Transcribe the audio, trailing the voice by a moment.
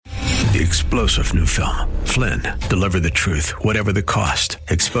The explosive new film, Flynn, deliver the truth, whatever the cost,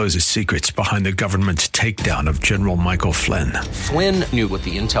 exposes secrets behind the government's takedown of General Michael Flynn. Flynn knew what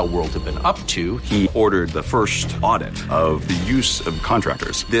the intel world had been up to. He ordered the first audit of the use of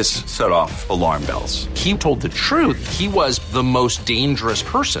contractors. This set off alarm bells. He told the truth. He was the most dangerous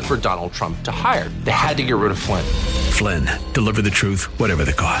person for Donald Trump to hire. They had to get rid of Flynn. Flynn, deliver the truth, whatever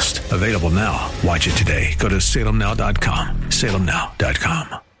the cost. Available now. Watch it today. Go to salemnow.com.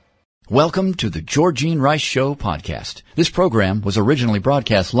 salemnow.com. Welcome to the Georgene Rice Show podcast. This program was originally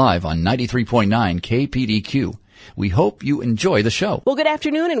broadcast live on 93.9 KPDQ. We hope you enjoy the show. Well, good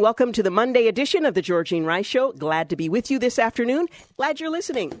afternoon and welcome to the Monday edition of the Georgene Rice Show. Glad to be with you this afternoon. Glad you're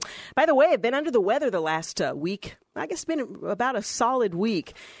listening. By the way, I've been under the weather the last week. I guess it's been about a solid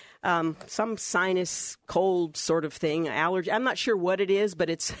week. Some sinus cold sort of thing, allergy. I'm not sure what it is, but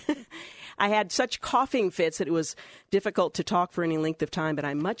it's... I had such coughing fits that it was difficult to talk for any length of time, but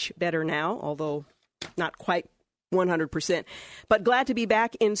I'm much better now, although not quite 100%. But glad to be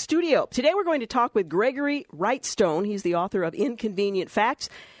back in studio. Today we're going to talk with Gregory Wrightstone. He's the author of Inconvenient Facts,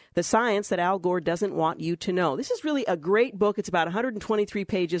 The Science That Al Gore Doesn't Want You to Know. This is really a great book. It's about 123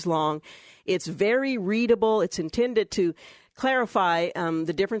 pages long. It's very readable. It's intended to clarify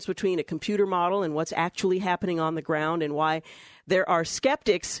the difference between a computer model and what's actually happening on the ground and why there are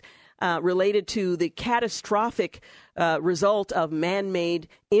skeptics related to the catastrophic result of man-made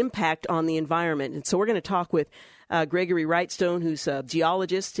impact on the environment. And so we're going to talk with Gregory Wrightstone, who's a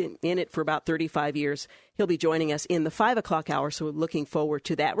geologist in it for about 35 years. He'll be joining us in the 5 o'clock hour, so we're looking forward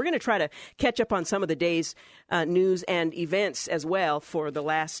to that. We're going to try to catch up on some of the day's news and events as well for the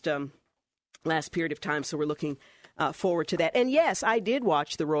last period of time, so we're looking forward to that. And yes, I did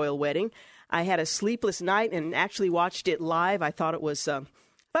watch the royal wedding. I had a sleepless night and actually watched it live. I thought it was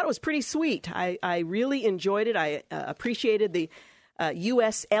pretty sweet. I really enjoyed it. I appreciated the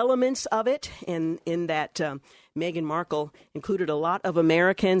U.S. elements of it, and in that Meghan Markle included a lot of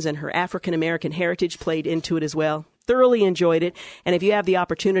Americans, and her African-American heritage played into it as well. Thoroughly enjoyed it. And if you have the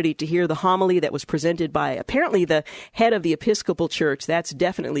opportunity to hear the homily that was presented by apparently the head of the Episcopal Church, that's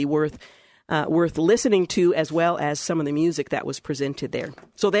definitely worth listening to, as well as some of the music that was presented there.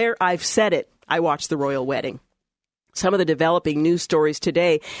 So there, I've said it. I watched the royal wedding. Some of the developing news stories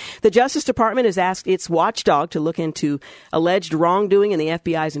today. The Justice Department has asked its watchdog to look into alleged wrongdoing in the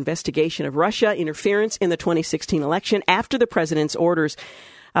FBI's investigation of Russia interference in the 2016 election after the president's ordered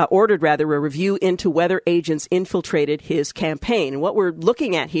a review into whether agents infiltrated his campaign. And what we're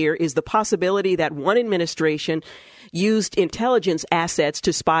looking at here is the possibility that one administration used intelligence assets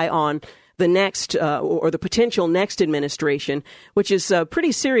to spy on the next or the potential next administration, which is a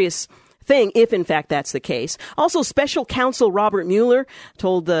pretty serious thing, if in fact that's the case. Also, special counsel Robert Mueller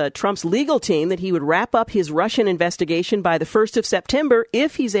told Trump's legal team that he would wrap up his Russian investigation by the 1st of September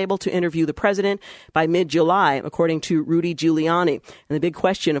if he's able to interview the president by mid-July, according to Rudy Giuliani. And the big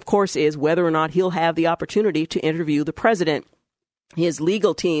question, of course, is whether or not he'll have the opportunity to interview the president. His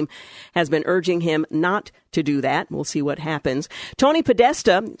legal team has been urging him not to do that. We'll see what happens. Tony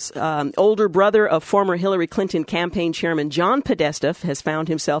Podesta, older brother of former Hillary Clinton campaign chairman John Podesta, has found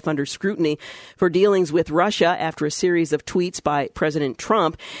himself under scrutiny for dealings with Russia after a series of tweets by President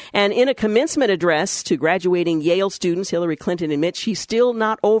Trump. And in a commencement address to graduating Yale students, Hillary Clinton admits she's still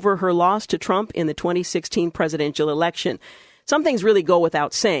not over her loss to Trump in the 2016 presidential election. Some things really go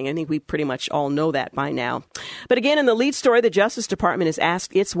without saying. I think we pretty much all know that by now. But again, in the lead story, the Justice Department has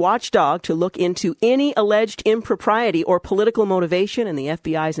asked its watchdog to look into any alleged impropriety or political motivation in the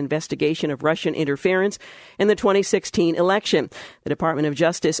FBI's investigation of Russian interference in the 2016 election. The Department of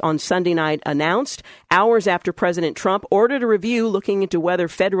Justice on Sunday night announced, hours after President Trump ordered a review looking into whether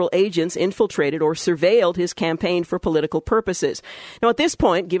federal agents infiltrated or surveilled his campaign for political purposes. Now, at this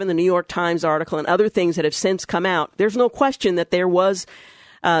point, given the New York Times article and other things that have since come out, there's no question that there was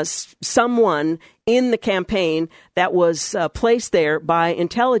someone in the campaign that was placed there by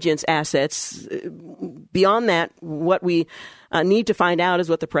intelligence assets. Beyond that, what we need to find out is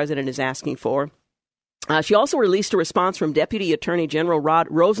what the president is asking for. She also released a response from Deputy Attorney General Rod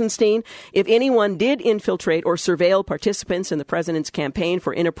Rosenstein. If anyone did infiltrate or surveil participants in the president's campaign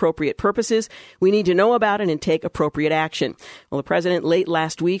for inappropriate purposes, we need to know about it and take appropriate action. Well, the president late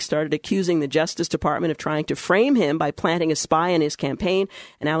last week started accusing the Justice Department of trying to frame him by planting a spy in his campaign,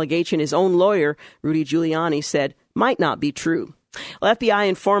 an allegation his own lawyer, Rudy Giuliani, said might not be true. Well, FBI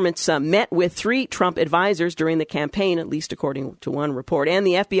informants met with 3 Trump advisors during the campaign, at least according to one report. And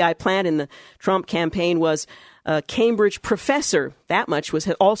the FBI plant in the Trump campaign was a Cambridge professor. That much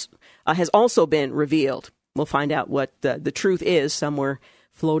has also been revealed. We'll find out what the truth is somewhere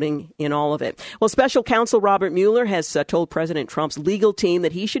floating in all of it. Well, special counsel Robert Mueller has told President Trump's legal team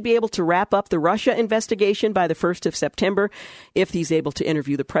that he should be able to wrap up the Russia investigation by the 1st of September if he's able to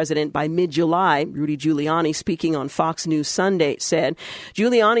interview the president by mid-July. Rudy Giuliani, speaking on Fox News Sunday, said.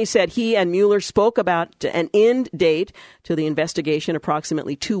 Giuliani said he and Mueller spoke about an end date to the investigation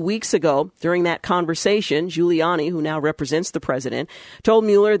approximately 2 weeks ago. During that conversation, Giuliani, who now represents the president, told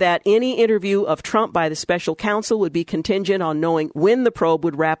Mueller that any interview of Trump by the special counsel would be contingent on knowing when the probe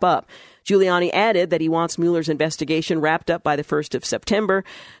would wrap up. Giuliani added that he wants Mueller's investigation wrapped up by the 1st of September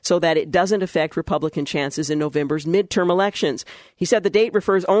so that it doesn't affect Republican chances in November's midterm elections. He said the date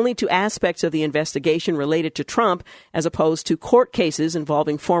refers only to aspects of the investigation related to Trump as opposed to court cases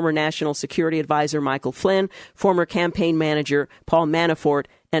involving former National Security Advisor Michael Flynn, former campaign manager Paul Manafort,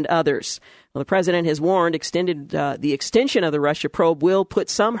 and others. Well, the president has warned the extension of the Russia probe will put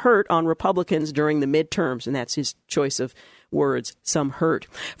some hurt on Republicans during the midterms, and that's his choice of words, some hurt.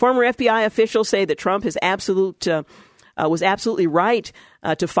 Former FBI officials say that Trump was absolutely right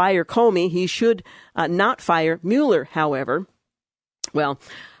to fire Comey. He should not fire Mueller, however. Well,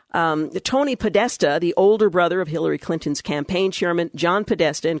 Tony Podesta, the older brother of Hillary Clinton's campaign chairman, John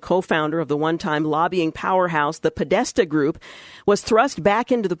Podesta, and co-founder of the one-time lobbying powerhouse, the Podesta Group, was thrust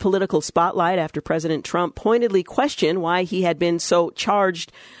back into the political spotlight after President Trump pointedly questioned why he had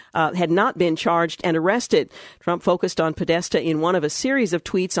not been charged and arrested. Trump focused on Podesta in one of a series of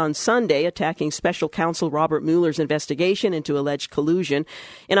tweets on Sunday, attacking special counsel Robert Mueller's investigation into alleged collusion.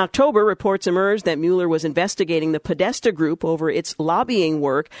 In October, reports emerged that Mueller was investigating the Podesta Group over its lobbying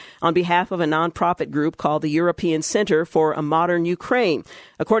work on behalf of a nonprofit group called the European Center for a Modern Ukraine.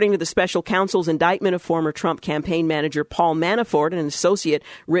 According to the special counsel's indictment of former Trump campaign manager Paul Manafort and associate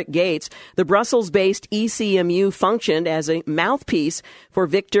Rick Gates, the Brussels-based ECMU functioned as a mouthpiece for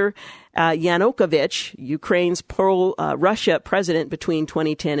Viktor Yanukovych, Ukraine's pro-Russia president between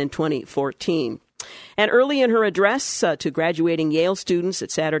 2010 and 2014. And early in her address to graduating Yale students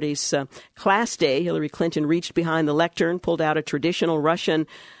at Saturday's class day, Hillary Clinton reached behind the lectern, pulled out a traditional Russian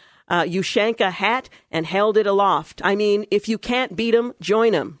Ushanka hat, and held it aloft. I mean, if you can't beat 'em,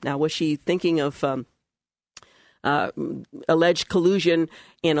 join 'em. Now, was she thinking of alleged collusion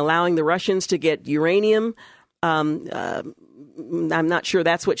in allowing the Russians to get uranium? I'm not sure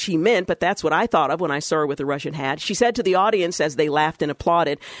that's what she meant, but that's what I thought of when I saw her with the Russian hat. She said to the audience as they laughed and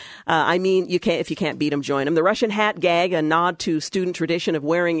applauded, I mean, if you can't beat them, join them. The Russian hat gag, a nod to student tradition of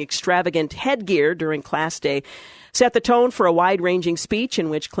wearing extravagant headgear during class day, set the tone for a wide-ranging speech in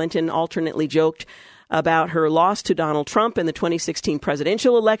which Clinton alternately joked about her loss to Donald Trump in the 2016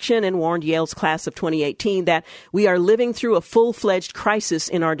 presidential election and warned Yale's class of 2018 that we are living through a full-fledged crisis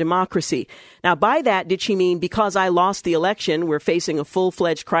in our democracy. Now, by that, did she mean because I lost the election, we're facing a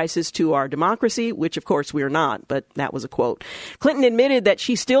full-fledged crisis to our democracy, which, of course, we're not, but that was a quote. Clinton admitted that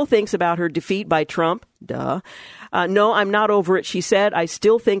she still thinks about her defeat by Trump. No, I'm not over it, she said. I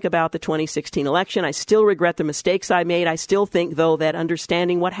still think about the 2016 election. I still regret the mistakes I made. I still think, though, that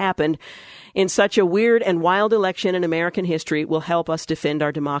understanding what happened in such a weird and wild election in American history will help us defend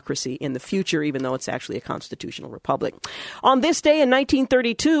our democracy in the future, even though it's actually a constitutional republic. On this day in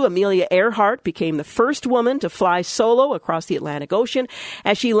 1932, Amelia Earhart became the first woman to fly solo across the Atlantic Ocean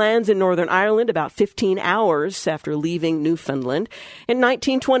as she lands in Northern Ireland about 15 hours after leaving Newfoundland. In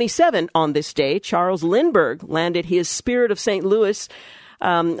 1927, on this day, Charles Lindbergh landed his Spirit of St. Louis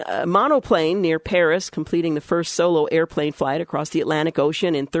monoplane near Paris, completing the first solo airplane flight across the Atlantic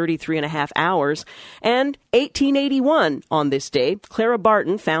Ocean in 33 and a half hours. And 1881, on this day, Clara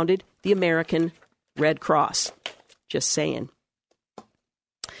Barton founded the American Red Cross. Just saying.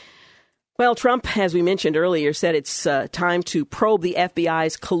 Well, Trump, as we mentioned earlier, said it's time to probe the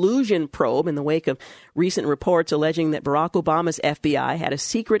FBI's collusion probe in the wake of recent reports alleging that Barack Obama's FBI had a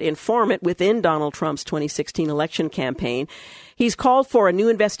secret informant within Donald Trump's 2016 election campaign. He's called for a new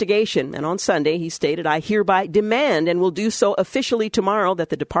investigation, and on Sunday he stated, I hereby demand and will do so officially tomorrow that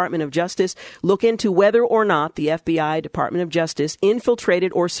the Department of Justice look into whether or not the FBI Department of Justice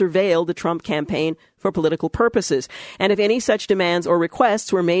infiltrated or surveilled the Trump campaign for political purposes, and if any such demands or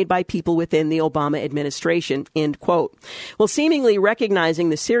requests were made by people within the Obama administration, end quote. Well, seemingly recognizing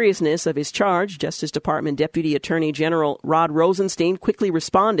the seriousness of his charge, Justice Department Deputy Attorney General Rod Rosenstein quickly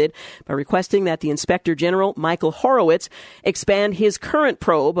responded by requesting that the Inspector General Michael Horowitz expand his current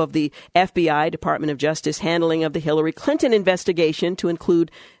probe of the FBI Department of Justice handling of the Hillary Clinton investigation to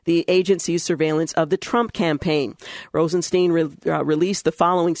include the agency's surveillance of the Trump campaign. Rosenstein released the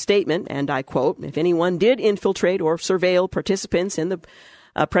following statement, and I quote, if anyone did infiltrate or surveil participants in the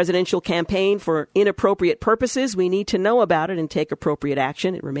presidential campaign for inappropriate purposes, we need to know about it and take appropriate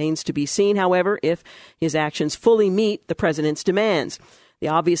action. It remains to be seen, however, if his actions fully meet the president's demands. The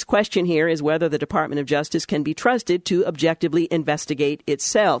obvious question here is whether the Department of Justice can be trusted to objectively investigate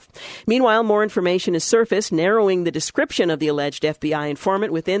itself. Meanwhile, more information has surfaced narrowing the description of the alleged FBI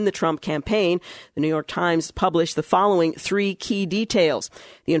informant within the Trump campaign. The New York Times published the following 3 key details.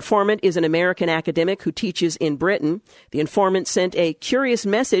 The informant is an American academic who teaches in Britain. The informant sent a curious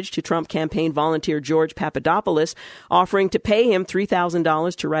message to Trump campaign volunteer George Papadopoulos, offering to pay him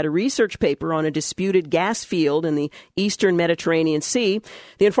 $3,000 to write a research paper on a disputed gas field in the eastern Mediterranean Sea.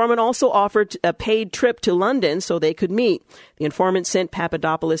 The informant also offered a paid trip to London so they could meet. The informant sent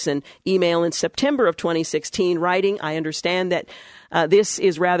Papadopoulos an email in September of 2016 writing, "I understand that this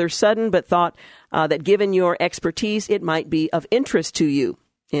is rather sudden, but thought that given your expertise, it might be of interest to you."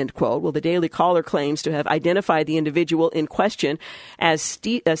 End quote. Well, the Daily Caller claims to have identified the individual in question as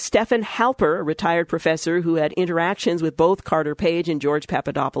Stephen Halper, a retired professor who had interactions with both Carter Page and George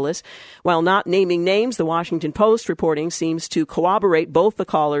Papadopoulos. While not naming names, the Washington Post reporting seems to corroborate both the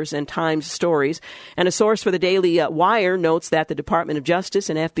Caller's and Times stories. And a source for the Daily Wire notes that the Department of Justice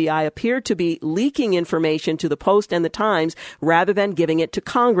and FBI appear to be leaking information to the Post and the Times rather than giving it to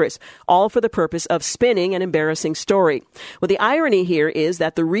Congress, all for the purpose of spinning an embarrassing story. Well, the irony here is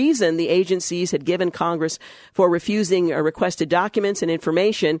that the reason the agencies had given Congress for refusing requested documents and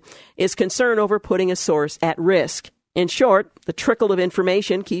information is concern over putting a source at risk. In short, the trickle of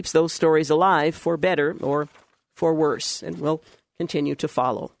information keeps those stories alive, for better or for worse, and will continue to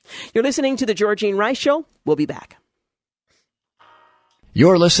follow. You're listening to The Georgene Rice Show. We'll be back.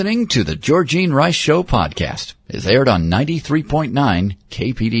 You're listening to The Georgene Rice Show podcast. It's aired on 93.9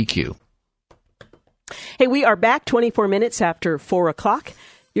 KPDQ. Hey, we are back 24 minutes after 4 o'clock.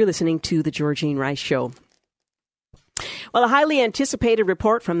 You're listening to The Georgene Rice Show. Well, a highly anticipated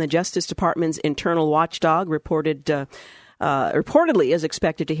report from the Justice Department's internal watchdog reportedly is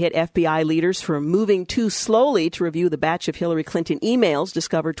expected to hit FBI leaders for moving too slowly to review the batch of Hillary Clinton emails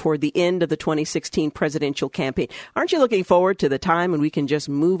discovered toward the end of the 2016 presidential campaign. Aren't you looking forward to the time when we can just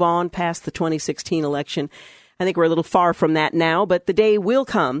move on past the 2016 election? I think we're a little far from that now, but the day will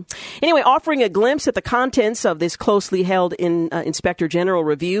come. Anyway, offering a glimpse at the contents of this closely held Inspector General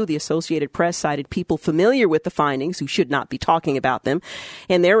review, the Associated Press cited people familiar with the findings who should not be talking about them.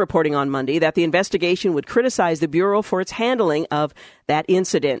 And they're reporting on Monday that the investigation would criticize the Bureau for its handling of that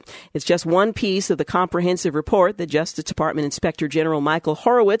incident. It's just one piece of the comprehensive report that Justice Department Inspector General Michael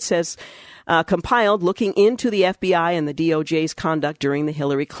Horowitz has compiled looking into the FBI and the DOJ's conduct during the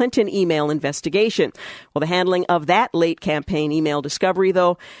Hillary Clinton email investigation. Well, the handling of that late campaign email discovery,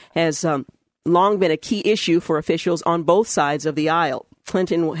 though, has long been a key issue for officials on both sides of the aisle.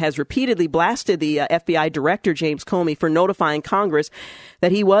 Clinton has repeatedly blasted the FBI Director James Comey for notifying Congress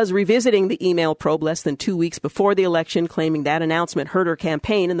that he was revisiting the email probe less than 2 weeks before the election, claiming that announcement hurt her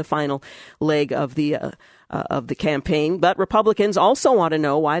campaign in the final leg of the campaign. But Republicans also want to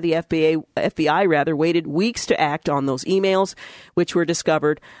know why the FBI waited weeks to act on those emails, which were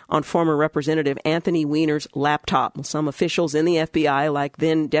discovered on former Representative Anthony Weiner's laptop. Well, some officials in the FBI, like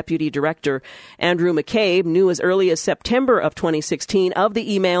then Deputy Director Andrew McCabe, knew as early as September of 2016 of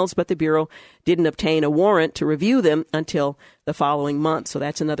the emails, but the Bureau didn't obtain a warrant to review them until the following month. So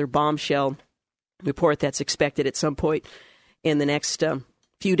that's another bombshell report that's expected at some point in the next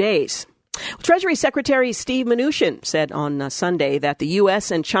few days. Treasury Secretary Steve Mnuchin said on Sunday that the U.S.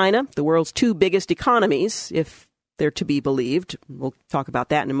 and China, the world's two biggest economies, if they're to be believed, we'll talk about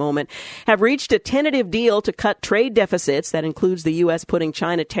that in a moment, have reached a tentative deal to cut trade deficits that includes the U.S. putting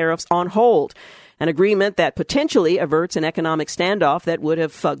China tariffs on hold. An agreement that potentially averts an economic standoff that would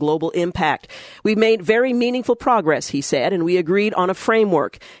have global impact. We've made very meaningful progress, he said, and we agreed on a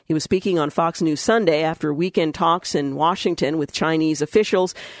framework. He was speaking on Fox News Sunday after weekend talks in Washington with Chinese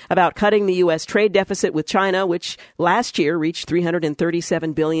officials about cutting the U.S. trade deficit with China, which last year reached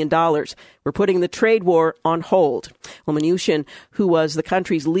 $337 billion. We're putting the trade war on hold. Well, Mnuchin, who was the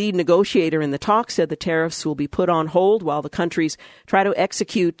country's lead negotiator in the talks, said the tariffs will be put on hold while the countries try to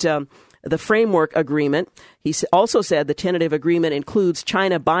execute the framework agreement. He also said the tentative agreement includes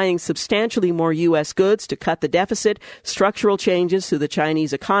China buying substantially more U.S. goods to cut the deficit, structural changes to the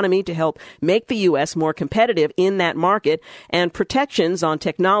Chinese economy to help make the U.S. more competitive in that market, and protections on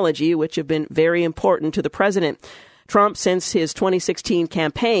technology, which have been very important to the president. Trump, since his 2016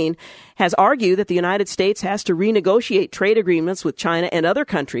 campaign, has argued that the United States has to renegotiate trade agreements with China and other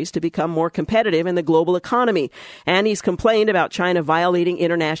countries to become more competitive in the global economy. And he's complained about China violating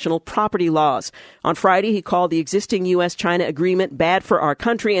international property laws. On Friday, he called the existing U.S.-China agreement bad for our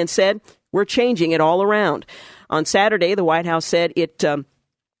country and said, "We're changing it all around." On Saturday, the White House said it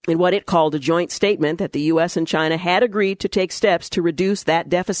in what it called a joint statement that the U.S. and China had agreed to take steps to reduce that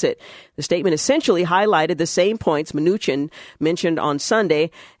deficit. The statement essentially highlighted the same points Mnuchin mentioned on Sunday,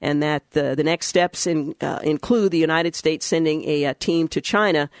 and that the next steps include the United States sending a team to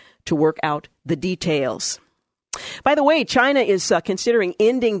China to work out the details. By the way, China is considering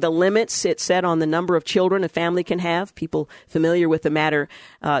ending the limits it set on the number of children a family can have. People familiar with the matter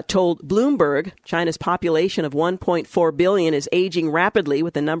told Bloomberg China's population of 1.4 billion is aging rapidly,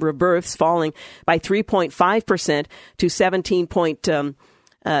 with the number of births falling by 3.5% to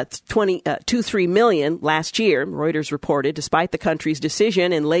 17.23 million last year, Reuters reported, despite the country's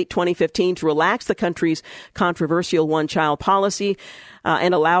decision in late 2015 to relax the country's controversial one-child policy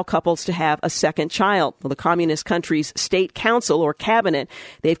and allow couples to have a second child. Well, the communist country's state council or cabinet,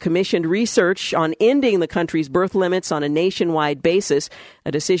 they've commissioned research on ending the country's birth limits on a nationwide basis.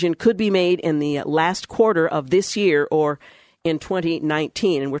 A decision could be made in the last quarter of this year or in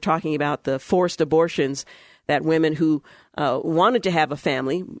 2019. And we're talking about the forced abortions that women who wanted to have a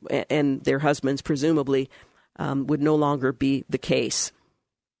family and their husbands presumably would no longer be the case.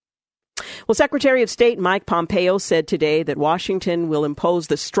 Well, Secretary of State Mike Pompeo said today that Washington will impose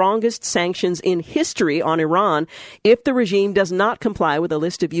the strongest sanctions in history on Iran if the regime does not comply with a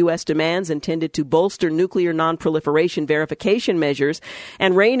list of U.S. demands intended to bolster nuclear nonproliferation verification measures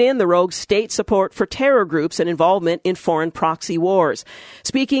and rein in the rogue state support for terror groups and involvement in foreign proxy wars.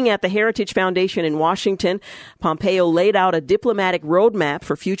 Speaking at the Heritage Foundation in Washington, Pompeo laid out a diplomatic roadmap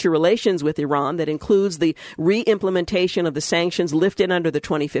for future relations with Iran that includes the re-implementation of the sanctions lifted under the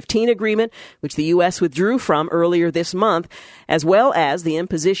 2015 agreement, which the U.S. withdrew from earlier this month, as well as the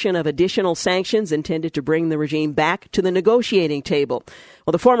imposition of additional sanctions intended to bring the regime back to the negotiating table.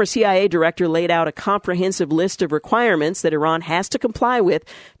 Well, the former CIA director laid out a comprehensive list of requirements that Iran has to comply with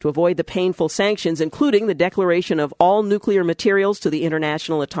to avoid the painful sanctions, including the declaration of all nuclear materials to the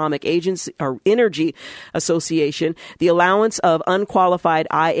International Atomic Agency or Energy Association, the allowance of unqualified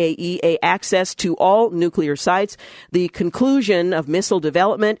IAEA access to all nuclear sites, the conclusion of missile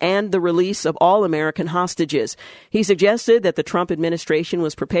development, and the release of all American hostages. He suggested that the Trump administration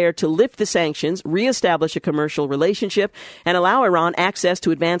was prepared to lift the sanctions, reestablish a commercial relationship, and allow Iran access to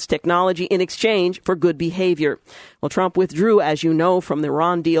advanced technology in exchange for good behavior. Well, Trump withdrew, as you know, from the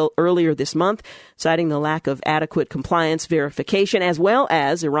Iran deal earlier this month, citing the lack of adequate compliance verification, as well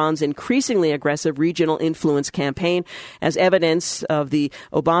as Iran's increasingly aggressive regional influence campaign as evidence of the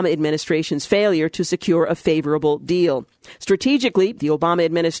Obama administration's failure to secure a favorable deal. Strategically, the Obama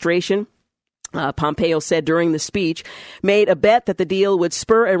administration, Pompeo said during the speech, made a bet that the deal would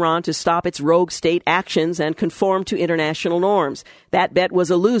spur Iran to stop its rogue state actions and conform to international norms. That bet was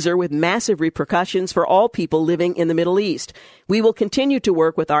a loser with massive repercussions for all people living in the Middle East. We will continue to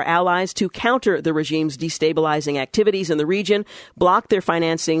work with our allies to counter the regime's destabilizing activities in the region, block their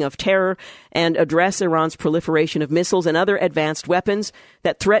financing of terror, and address Iran's proliferation of missiles and other advanced weapons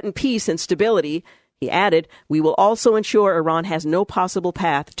that threaten peace and stability. He added, we will also ensure Iran has no possible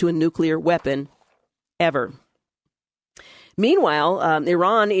path to a nuclear weapon ever. Meanwhile,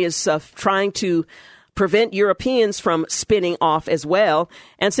 Iran is trying to prevent Europeans from spinning off as well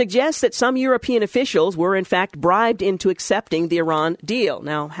and suggests that some European officials were in fact bribed into accepting the Iran deal.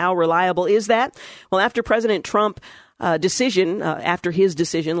 Now, how reliable is that? Well, after President Trump after his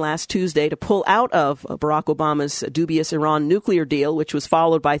decision last Tuesday to pull out of Barack Obama's dubious Iran nuclear deal, which was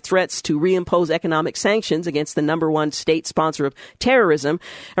followed by threats to reimpose economic sanctions against the number one state sponsor of terrorism,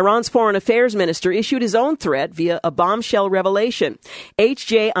 Iran's foreign affairs minister issued his own threat via a bombshell revelation.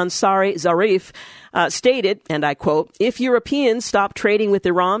 H.J. Ansari Zarif stated, and I quote, if Europeans stop trading with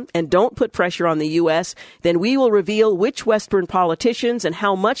Iran and don't put pressure on the U.S., then we will reveal which Western politicians and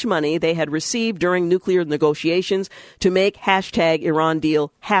how much money they had received during nuclear negotiations to make #Iran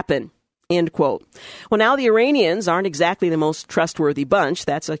deal happen. End quote. Well, now the Iranians aren't exactly the most trustworthy bunch.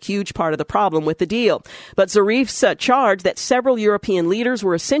 That's a huge part of the problem with the deal. But Zarif's charge that several European leaders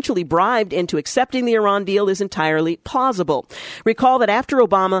were essentially bribed into accepting the Iran deal is entirely plausible. Recall that after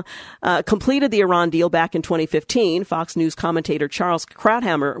Obama completed the Iran deal back in 2015, Fox News commentator Charles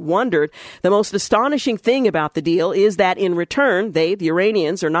Krauthammer wondered, the most astonishing thing about the deal is that in return, the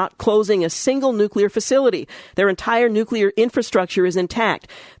Iranians, are not closing a single nuclear facility. Their entire nuclear infrastructure is intact.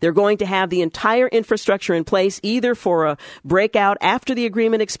 They're going to have the entire infrastructure in place either for a breakout after the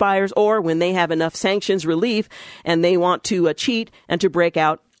agreement expires or when they have enough sanctions relief and they want to cheat and to break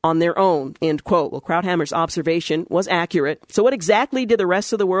out on their own, end quote. Well, Krauthammer's observation was accurate. So what exactly did the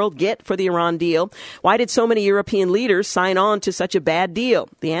rest of the world get for the Iran deal? Why did so many European leaders sign on to such a bad deal?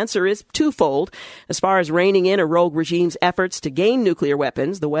 The answer is twofold. As far as reining in a rogue regime's efforts to gain nuclear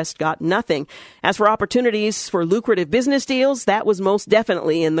weapons, the West got nothing. As for opportunities for lucrative business deals, that was most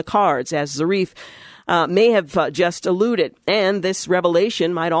definitely in the cards, as Zarif may have just alluded. And this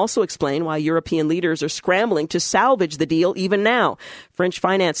revelation might also explain why European leaders are scrambling to salvage the deal even now. French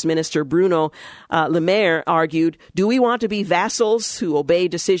Finance Minister Bruno Le Maire argued, do we want to be vassals who obey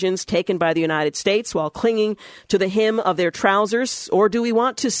decisions taken by the United States while clinging to the hem of their trousers? Or do we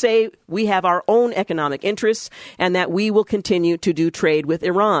want to say we have our own economic interests and that we will continue to do trade with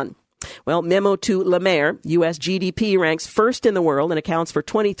Iran? Well, memo to Le Maire, U.S. GDP ranks first in the world and accounts for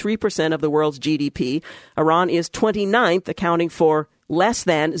 23% of the world's GDP. Iran is 29th, accounting for less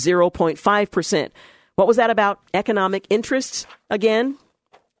than 0.5%. What was that about economic interests again?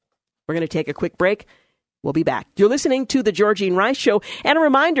 We're going to take a quick break. We'll be back. You're listening to The Georgene Rice Show. And a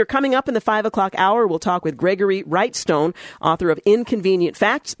reminder, coming up in the 5 o'clock hour, we'll talk with Gregory Wrightstone, author of Inconvenient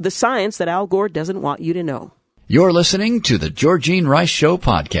Facts, the science that Al Gore doesn't want you to know. You're listening to the Georgene Rice Show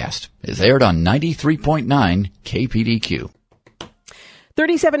podcast. It's aired on 93.9 KPDQ.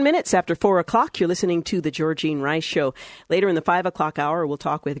 37 minutes after 4 o'clock, you're listening to the Georgene Rice Show. Later in the 5 o'clock hour, we'll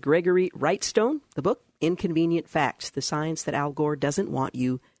talk with Gregory Wrightstone, the book Inconvenient Facts, the science that Al Gore doesn't want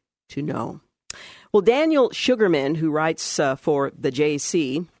you to know. Well, Daniel Sugarman, who writes for the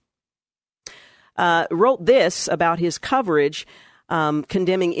JC, wrote this about his coverage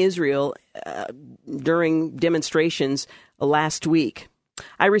condemning Israel during demonstrations last week.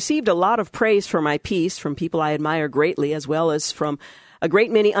 I received a lot of praise for my piece from people I admire greatly, as well as from a great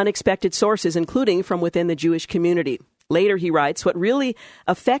many unexpected sources, including from within the Jewish community. Later, he writes, what really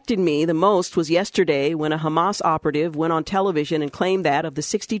affected me the most was yesterday when a Hamas operative went on television and claimed that of the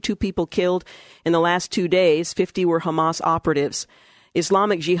 62 people killed in the last 2 days, 50 were Hamas operatives.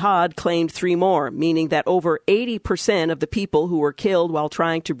 Islamic Jihad claimed 3 more, meaning that over 80% of the people who were killed while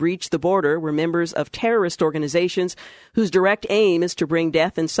trying to breach the border were members of terrorist organizations whose direct aim is to bring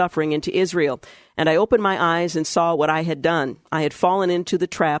death and suffering into Israel. And I opened my eyes and saw what I had done. I had fallen into the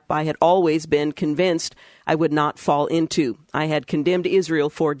trap I had always been convinced I would not fall into. I had condemned Israel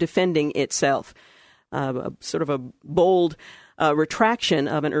for defending itself. Sort of a bold retraction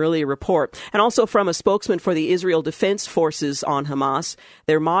of an earlier report. And also from a spokesman for the Israel Defense Forces on Hamas,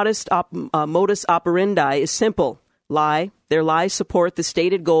 their modus operandi is simple. Lie. Their lies support the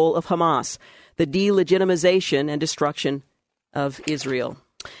stated goal of Hamas, the delegitimization and destruction of Israel.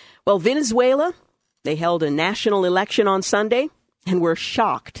 Well, Venezuela, they held a national election on Sunday and were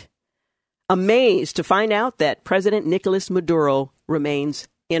shocked, amazed to find out that President Nicolas Maduro remains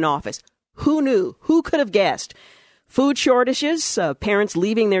in office. Who knew? Who could have guessed? Food shortages, parents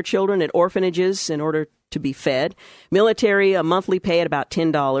leaving their children at orphanages in order to be fed, military, a monthly pay at about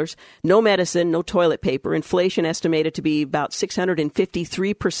 $10, no medicine, no toilet paper, inflation estimated to be about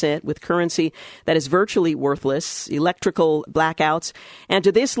 653% with currency that is virtually worthless, electrical blackouts, and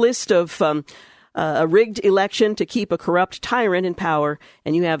to this list of a rigged election to keep a corrupt tyrant in power,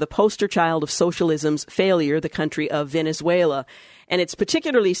 and you have the poster child of socialism's failure, the country of Venezuela. And it's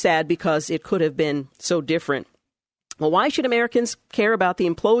particularly sad because it could have been so different. Well, why should Americans care about the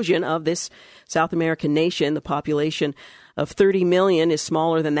implosion of this South American nation? The population of 30 million is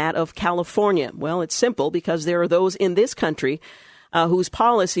smaller than that of California. Well, it's simple because there are those in this country whose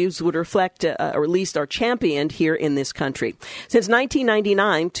policies would reflect, or at least are championed here in this country. Since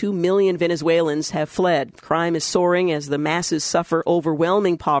 1999, 2 million Venezuelans have fled. Crime is soaring as the masses suffer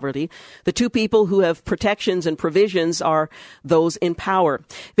overwhelming poverty. The two people who have protections and provisions are those in power.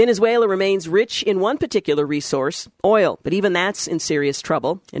 Venezuela remains rich in one particular resource, oil, but even that's in serious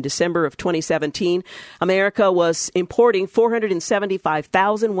trouble. In December of 2017, America was importing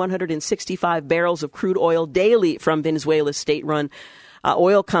 475,165 barrels of crude oil daily from Venezuela's state-run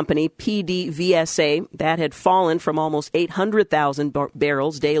oil company, PDVSA, that had fallen from almost 800,000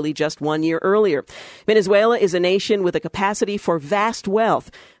 barrels daily just 1 year earlier. Venezuela is a nation with a capacity for vast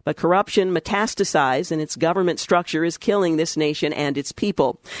wealth, but corruption metastasized and its government structure is killing this nation and its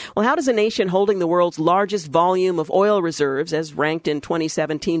people. Well, how does a nation holding the world's largest volume of oil reserves, as ranked in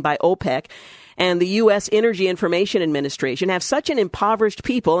 2017 by OPEC, and the U.S. Energy Information Administration have such an impoverished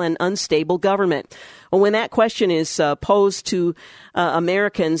people and unstable government? Well, when that question is posed to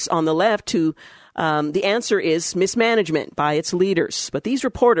Americans on the left, the answer is mismanagement by its leaders. But these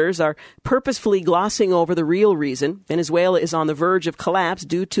reporters are purposefully glossing over the real reason. Venezuela is on the verge of collapse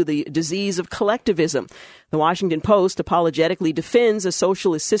due to the disease of collectivism. The Washington Post apologetically defends a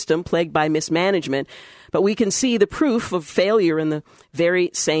socialist system plagued by mismanagement, But we can see the proof of failure in the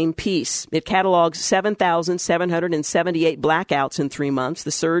very same piece. It catalogs 7,778 blackouts in 3 months,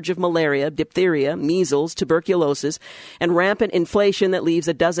 the surge of malaria, diphtheria, measles, tuberculosis, and rampant inflation that leaves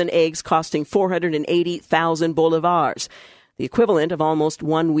a dozen eggs costing 480,000 bolivars, the equivalent of almost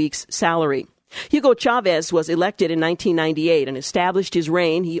 1 week's salary. Hugo Chavez was elected in 1998 and established his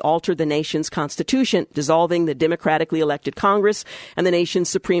reign. He altered the nation's constitution, dissolving the democratically elected Congress and the nation's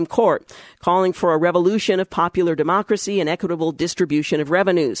Supreme Court, calling for a revolution of popular democracy and equitable distribution of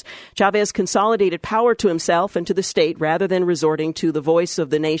revenues. Chavez consolidated power to himself and to the state rather than resorting to the voice of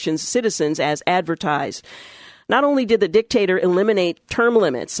the nation's citizens as advertised. Not only did the dictator eliminate term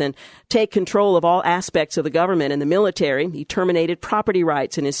limits and take control of all aspects of the government and the military, he terminated property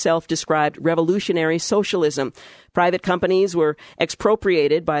rights in his self-described revolutionary socialism. Private companies were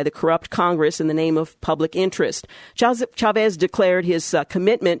expropriated by the corrupt Congress in the name of public interest. Chavez declared his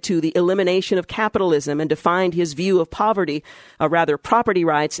commitment to the elimination of capitalism and defined his view of property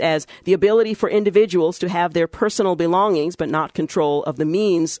rights as the ability for individuals to have their personal belongings but not control of the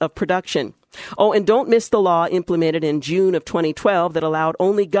means of production. Oh, and don't miss the law implemented in June of 2012 that allowed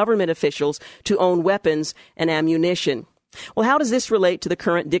only government officials to own weapons and ammunition. Well, how does this relate to the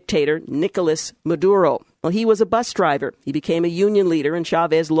current dictator, Nicolas Maduro? Well, he was a bus driver. He became a union leader and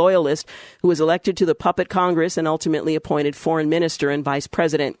Chavez loyalist who was elected to the puppet Congress and ultimately appointed foreign minister and vice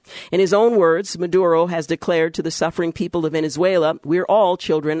president. In his own words, Maduro has declared to the suffering people of Venezuela, "We're all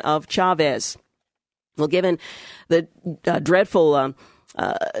children of Chavez." Well, given the dreadful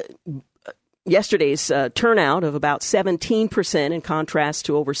yesterday's turnout of about 17% in contrast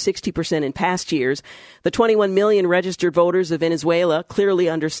to over 60% in past years, the 21 million registered voters of Venezuela clearly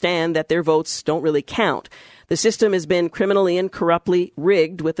understand that their votes don't really count. The system has been criminally and corruptly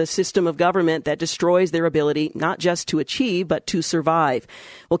rigged with a system of government that destroys their ability not just to achieve, but to survive.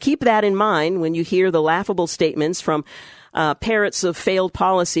 Well, keep that in mind when you hear the laughable statements from parrots of failed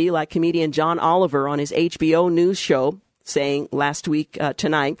policy like comedian John Oliver on his HBO News show, saying last week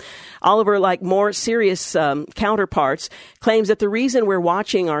tonight. Oliver, like more serious counterparts, claims that the reason we're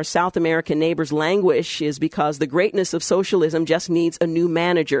watching our South American neighbors languish is because the greatness of socialism just needs a new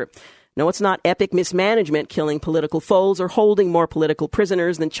manager. No, it's not epic mismanagement killing political foes or holding more political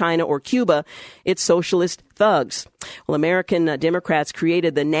prisoners than China or Cuba. It's socialist thugs. Well, American Democrats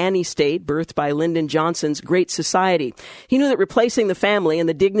created the nanny state birthed by Lyndon Johnson's Great Society. He knew that replacing the family and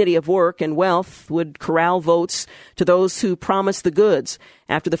the dignity of work and wealth would corral votes to those who promised the goods.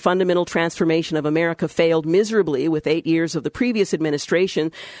 After the fundamental transformation of America failed miserably with 8 years of the previous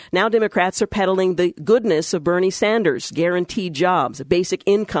administration, now Democrats are peddling the goodness of Bernie Sanders, guaranteed jobs, a basic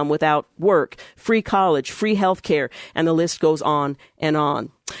income without work, free college, free health care, and the list goes on and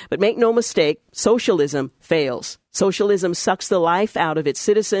on. But make no mistake, socialism fails. Socialism sucks the life out of its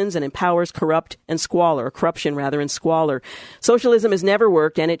citizens and empowers corruption and squalor. Socialism has never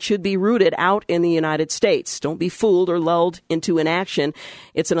worked, and it should be rooted out in the United States. Don't be fooled or lulled into inaction.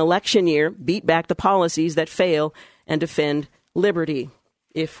 It's an election year. Beat back the policies that fail and defend liberty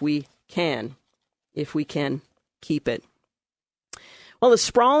if we can keep it. Well, the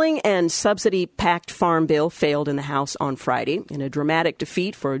sprawling and subsidy-packed farm bill failed in the House on Friday in a dramatic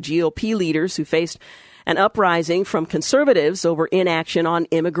defeat for GOP leaders who faced an uprising from conservatives over inaction on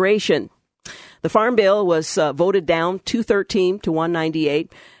immigration. The farm bill was voted down 213 to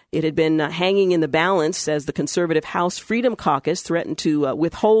 198. It had been hanging in the balance as the conservative House Freedom Caucus threatened to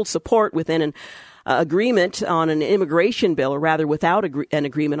withhold support within an agreement on an immigration bill, or rather without an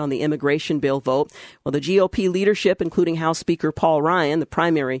agreement on the immigration bill vote. Well, the GOP leadership, including House Speaker Paul Ryan, the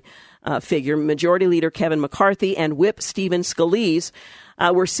primary figure, Majority Leader Kevin McCarthy, and Whip Stephen Scalise,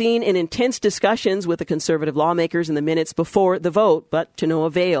 were seen in intense discussions with the conservative lawmakers in the minutes before the vote, but to no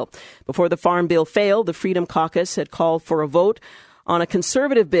avail. Before the farm bill failed, the Freedom Caucus had called for a vote on a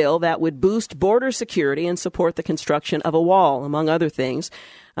conservative bill that would boost border security and support the construction of a wall, among other things.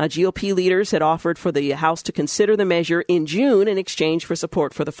 GOP leaders had offered for the House to consider the measure in June in exchange for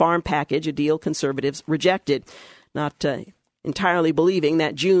support for the farm package, a deal conservatives rejected, not entirely believing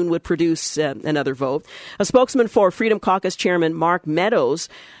that June would produce another vote. A spokesman for Freedom Caucus Chairman Mark Meadows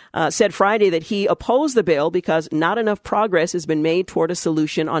said Friday that he opposed the bill because not enough progress has been made toward a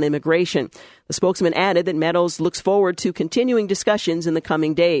solution on immigration. The spokesman added that Meadows looks forward to continuing discussions in the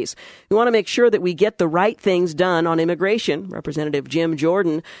coming days. We want to make sure that we get the right things done on immigration. Representative Jim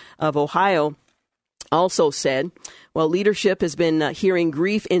Jordan of Ohio also said, Well, leadership has been hearing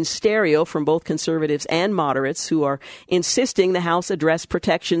grief in stereo from both conservatives and moderates who are insisting the House address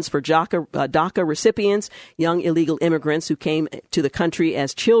protections for DACA recipients, young illegal immigrants who came to the country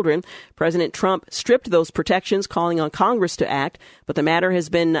as children. President Trump stripped those protections, calling on Congress to act, but the matter has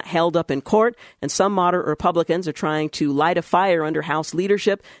been held up in court, and some moderate Republicans are trying to light a fire under House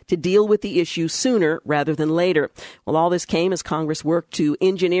leadership to deal with the issue sooner rather than later. Well, all this came as Congress worked to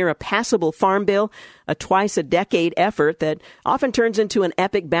engineer a passable farm bill, a twice-a-decade effort that often turns into an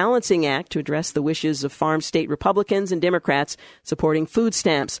epic balancing act to address the wishes of farm state Republicans and Democrats supporting food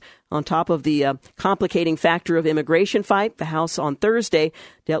stamps. On top of the complicating factor of immigration fight, the House on Thursday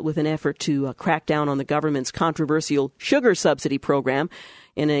dealt with an effort to crack down on the government's controversial sugar subsidy program.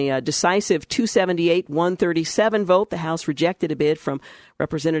 In a decisive 278-137 vote, the House rejected a bid from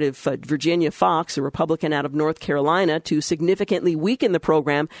Representative Virginia Fox, a Republican out of North Carolina, to significantly weaken the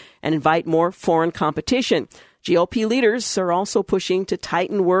program and invite more foreign competition. GOP leaders are also pushing to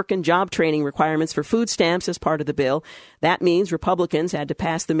tighten work and job training requirements for food stamps as part of the bill. That means Republicans had to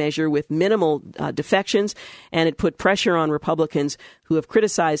pass the measure with minimal defections, and it put pressure on Republicans who have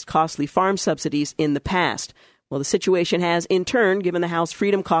criticized costly farm subsidies in the past. Well, the situation has, in turn, given the House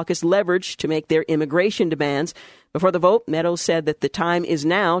Freedom Caucus leverage to make their immigration demands. Before the vote, Meadows said that the time is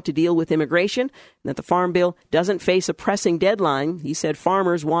now to deal with immigration and that the farm bill doesn't face a pressing deadline. He said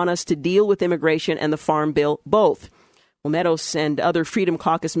farmers want us to deal with immigration and the farm bill both. Well, Meadows and other Freedom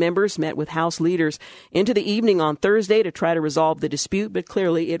Caucus members met with House leaders into the evening on Thursday to try to resolve the dispute, but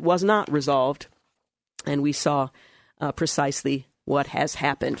clearly it was not resolved. And we saw precisely what has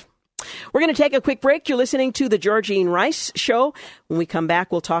happened. We're going to take a quick break. You're listening to the Georgene Rice Show. When we come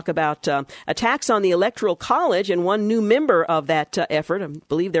back, we'll talk about attacks on the Electoral College and one new member of that effort. I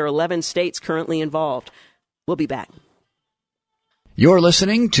believe there are 11 states currently involved. We'll be back. You're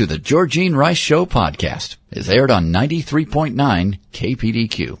listening to the Georgene Rice Show podcast. It's aired on 93.9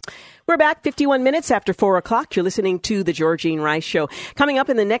 KPDQ. We're back 51 minutes after 4 o'clock. You're listening to the Georgene Rice Show. Coming up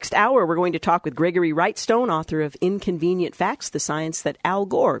in the next hour, we're going to talk with Gregory Wrightstone, author of Inconvenient Facts, the Science That Al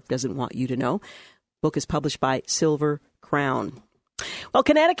Gore Doesn't Want You to Know. The book is published by Silver Crown. Well,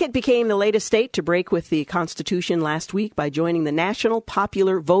 Connecticut became the latest state to break with the Constitution last week by joining the National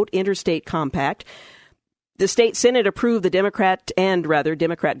Popular Vote Interstate Compact. The state Senate approved the Democrat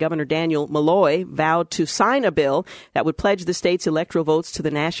Governor Daniel Malloy vowed to sign a bill that would pledge the state's electoral votes to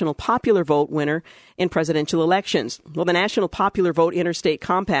the national popular vote winner in presidential elections. Well, the National Popular Vote Interstate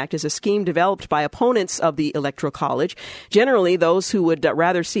Compact is a scheme developed by opponents of the Electoral College, generally those who would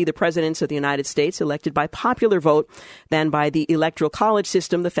rather see the presidents of the United States elected by popular vote than by the Electoral College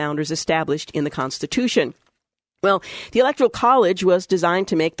system the founders established in the Constitution. Well, the Electoral College was designed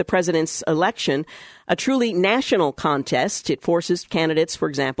to make the president's election a truly national contest. It forces candidates, for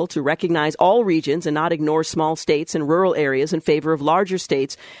example, to recognize all regions and not ignore small states and rural areas in favor of larger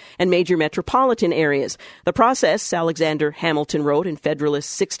states and major metropolitan areas. The process, Alexander Hamilton wrote in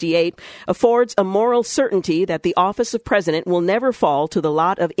Federalist 68, affords a moral certainty that the office of president will never fall to the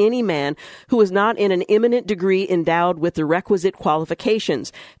lot of any man who is not in an eminent degree endowed with the requisite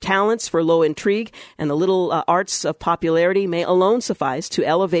qualifications. Talents for low intrigue and the little arts of popularity may alone suffice to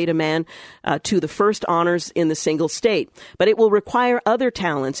elevate a man to the first honors in the single state. But it will require other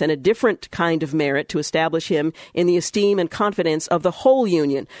talents and a different kind of merit to establish him in the esteem and confidence of the whole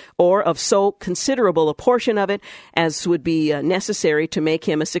Union, or of so considerable a portion of it as would be necessary to make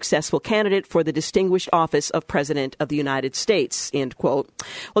him a successful candidate for the distinguished office of President of the United States, end quote.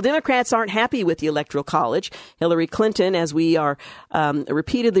 Well, Democrats aren't happy with the Electoral College. Hillary Clinton, as we are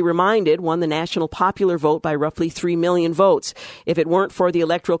repeatedly reminded, won the national popular vote by roughly 3 million votes. If it weren't for the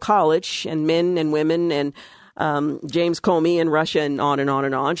Electoral College and men and women and James Comey and Russia and on and on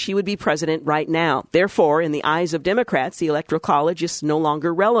and on, she would be president right now. Therefore, in the eyes of Democrats, the Electoral College is no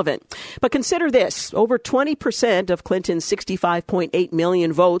longer relevant. But consider this. Over 20% of Clinton's 65.8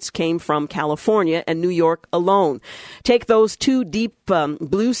 million votes came from California and New York alone. Take those two deep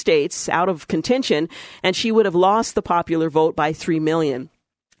blue states out of contention, and she would have lost the popular vote by 3 million.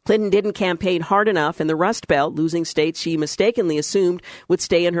 Clinton didn't campaign hard enough in the Rust Belt, losing states she mistakenly assumed would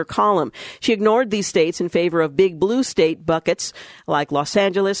stay in her column. She ignored these states in favor of big blue state buckets like Los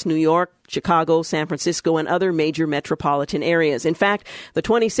Angeles, New York, Chicago, San Francisco, and other major metropolitan areas. In fact, the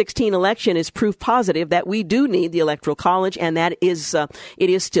 2016 election is proof positive that we do need the Electoral College, and that it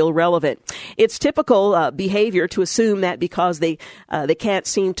is still relevant. It's typical behavior to assume that because they can't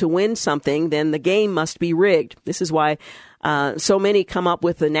seem to win something, then the game must be rigged. This is why so many come up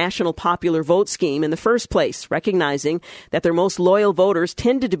with the National Popular Vote Scheme in the first place, recognizing that their most loyal voters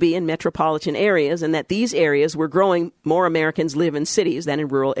tended to be in metropolitan areas and that these areas were growing more Americans live in cities than in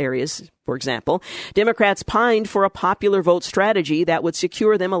rural areas For example, Democrats pined for a popular vote strategy that would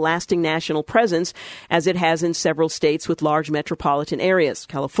secure them a lasting national presence, as it has in several states with large metropolitan areas.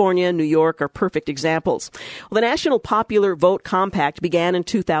 California, New York are perfect examples. Well, the National Popular Vote Compact began in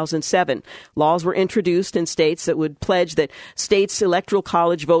 2007. Laws were introduced in states that would pledge that states' electoral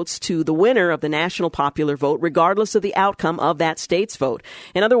college votes to the winner of the national popular vote, regardless of the outcome of that state's vote.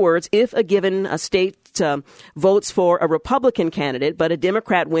 In other words, if a state votes for a Republican candidate, but a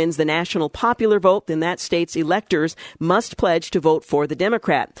Democrat wins the national popular vote, then that state's electors must pledge to vote for the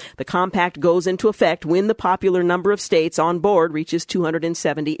Democrat. The compact goes into effect when the popular number of states on board reaches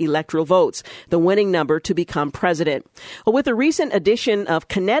 270 electoral votes, the winning number to become president. Well, with the recent addition of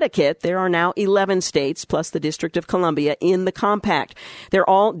Connecticut, there are now 11 states, plus the District of Columbia, in the compact. They're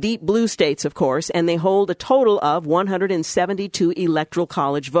all deep blue states, of course, and they hold a total of 172 electoral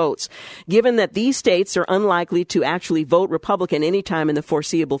college votes. Given that these states are unlikely to actually vote Republican anytime in the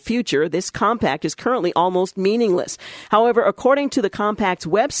foreseeable future, this compact is currently almost meaningless. However, according to the compact's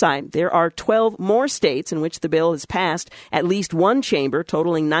website, there are 12 more states in which the bill has passed at least one chamber,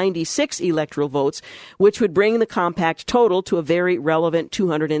 totaling 96 electoral votes, which would bring the compact total to a very relevant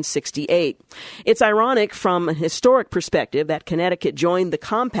 268. It's ironic from a historic perspective that Connecticut joined the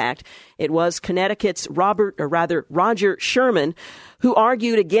compact. It was Connecticut's Roger Sherman who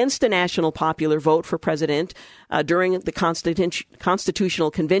argued against the national popular vote for president during the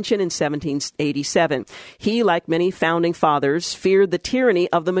Constitutional Convention in 1787. He, like many founding fathers, feared the tyranny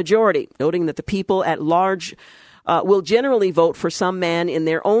of the majority, noting that the people at large will generally vote for some man in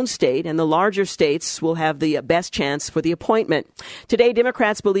their own state, and the larger states will have the best chance for the appointment. Today,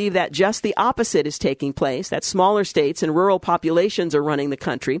 Democrats believe that just the opposite is taking place, that smaller states and rural populations are running the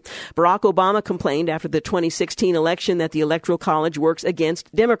country. Barack Obama complained after the 2016 election that the Electoral College works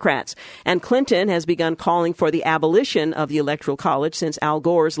against Democrats, and Clinton has begun calling for the abolition of the Electoral College since Al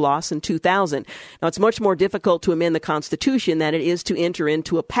Gore's loss in 2000. Now, it's much more difficult to amend the Constitution than it is to enter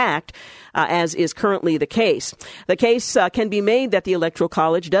into a pact, as is currently the case. The case can be made that the Electoral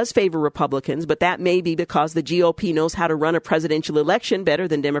College does favor Republicans, but that may be because the GOP knows how to run a presidential election better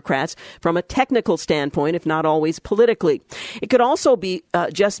than Democrats from a technical standpoint, if not always politically. It could also be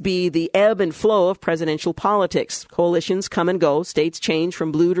just be the ebb and flow of presidential politics. Coalitions come and go, states change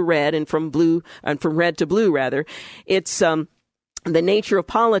from blue to red, and from red to blue, rather. It's the nature of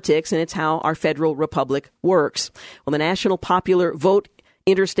politics, and it's how our federal republic works. Well, the National Popular Vote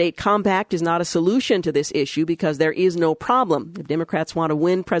Interstate Compact is not a solution to this issue because there is no problem. If Democrats want to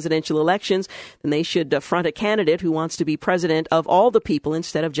win presidential elections, then they should front a candidate who wants to be president of all the people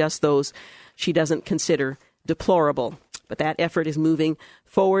instead of just those she doesn't consider deplorable. But that effort is moving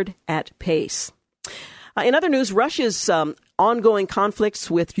forward at pace. In other news, Russia's ongoing conflicts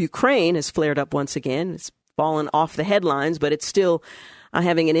with Ukraine has flared up once again. It's fallen off the headlines, but it's still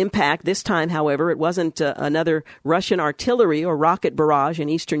having an impact. This time, however, it wasn't another Russian artillery or rocket barrage in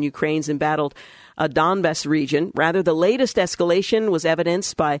eastern Ukraine's embattled Donbas region. Rather, the latest escalation was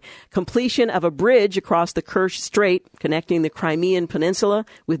evidenced by completion of a bridge across the Kerch Strait connecting the Crimean Peninsula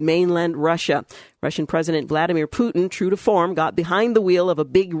with mainland Russia. Russian President Vladimir Putin, true to form, got behind the wheel of a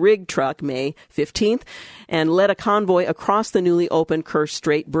big rig truck May 15th and led a convoy across the newly opened Kerch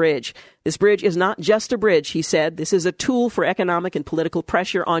Strait Bridge. This bridge is not just a bridge, he said. This is a tool for economic and political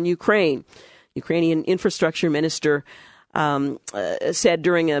pressure on Ukraine. Ukrainian infrastructure minister said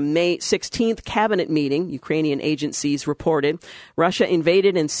during a May 16th cabinet meeting, Ukrainian agencies reported, Russia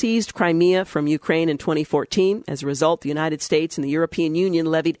invaded and seized Crimea from Ukraine in 2014. As a result, the United States and the European Union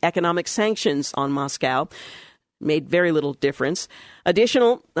levied economic sanctions on Moscow. Made very little difference.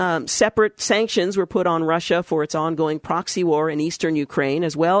 Additional separate sanctions were put on Russia for its ongoing proxy war in eastern Ukraine,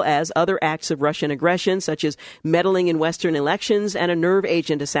 as well as other acts of Russian aggression, such as meddling in Western elections and a nerve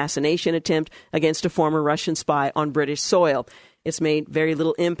agent assassination attempt against a former Russian spy on British soil. It's made very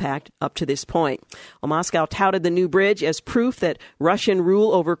little impact up to this point. Well, Moscow touted the new bridge as proof that Russian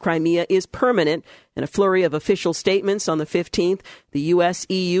rule over Crimea is permanent. In a flurry of official statements on the 15th, the U.S.,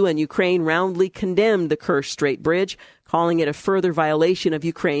 EU, and Ukraine roundly condemned the Kerch Strait Bridge, calling it a further violation of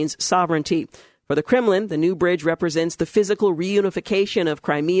Ukraine's sovereignty. For the Kremlin, the new bridge represents the physical reunification of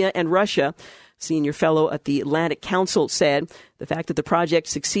Crimea and Russia. Senior fellow at the Atlantic Council said the fact that the project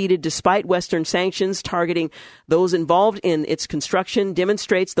succeeded despite Western sanctions targeting those involved in its construction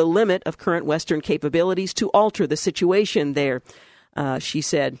demonstrates the limit of current Western capabilities to alter the situation there, she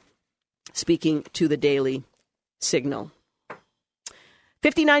said, speaking to the Daily Signal.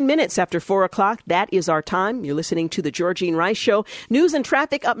 59 minutes after 4 o'clock, that is our time. You're listening to The Georgene Rice Show. News and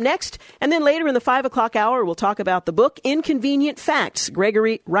traffic up next. And then later in the 5 o'clock hour, we'll talk about the book Inconvenient Facts.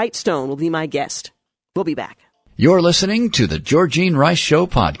 Gregory Wrightstone will be my guest. We'll be back. You're listening to the Georgene Rice Show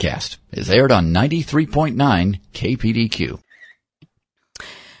podcast. It's aired on 93.9 KPDQ.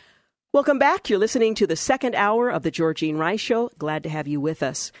 Welcome back. You're listening to the second hour of the Georgene Rice Show. Glad to have you with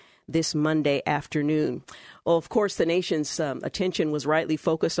us this Monday afternoon. Well, of course, the nation's attention was rightly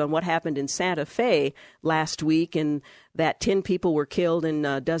focused on what happened in Santa Fe last week, and that 10 people were killed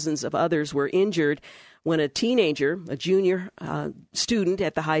and dozens of others were injured when a teenager, a junior student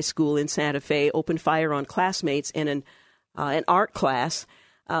at the high school in Santa Fe, opened fire on classmates in an art class.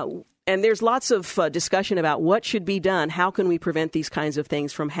 And there's lots of discussion about what should be done. How can we prevent these kinds of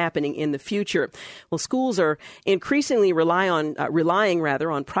things from happening in the future? Well, schools are increasingly relying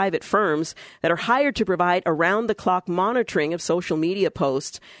on private firms that are hired to provide around-the-clock monitoring of social media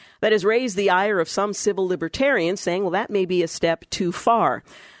posts. That has raised the ire of some civil libertarians, saying, well, that may be a step too far.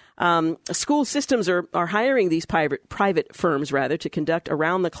 School systems are hiring these private firms, to conduct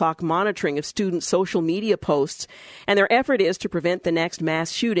around-the-clock monitoring of student social media posts, and their effort is to prevent the next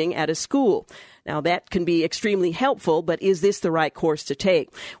mass shooting at a school. Now, that can be extremely helpful, but is this the right course to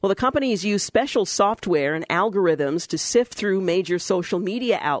take? Well, the companies use special software and algorithms to sift through major social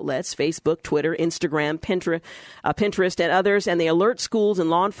media outlets, Facebook, Twitter, Instagram, Pinterest, and others, and they alert schools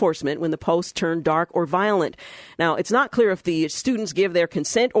and law enforcement when the posts turn dark or violent. Now, it's not clear if the students give their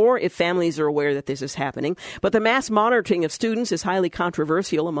consent or if families are aware that this is happening, but the mass monitoring of students is highly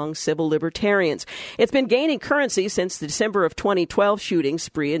controversial among civil libertarians. It's been gaining currency since the December of 2012 shooting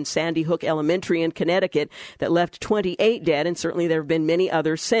spree in Sandy Hook Elementary in Connecticut that left 28 dead, and certainly there have been many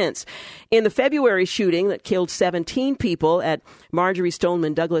others since. In the February shooting that killed 17 people at Marjorie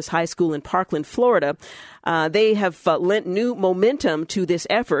Stoneman Douglas High School in Parkland, Florida, they have lent new momentum to this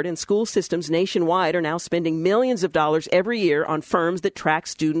effort, and school systems nationwide are now spending millions of dollars every year on firms that track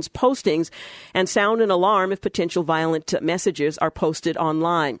students' postings and sound an alarm if potential violent messages are posted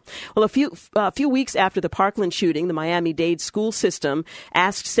online. Well, a few weeks after the Parkland shooting, the Miami-Dade school system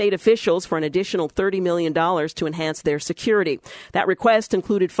asked state officials for an additional $30 million to enhance their security. That request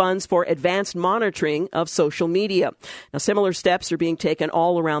included funds for advanced monitoring of social media. Now, similar steps are being taken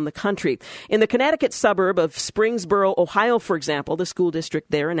all around the country. In the Connecticut suburb of Springsboro, Ohio, for example, the school district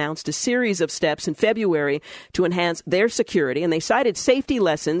there announced a series of steps in February to enhance their security, and they cited safety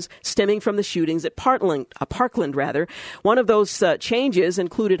lessons stemming from the shootings at Parkland. One of those changes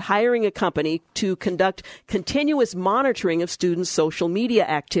included hiring a company to conduct continuous monitoring of students' social media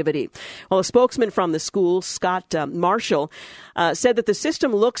activity. Well, a spokesman from the school, Scott Marshall, said that the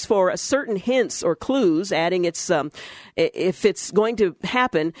system looks for certain hints or clues, adding if it's going to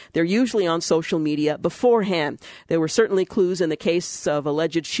happen, they're usually on social media beforehand. There were certainly clues in the case of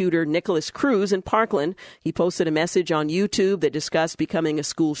alleged shooter Nicholas Cruz in Parkland. He posted a message on YouTube that discussed becoming a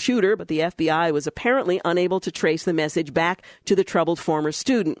school shooter, but the FBI was apparently unable to trace the message back to the troubled former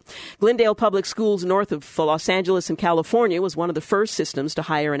student. Glendale Public Schools north of Los Angeles in California was one of the first systems to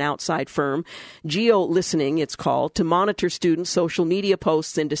hire an outside firm, Geo-Listening it's called, to monitor students' social media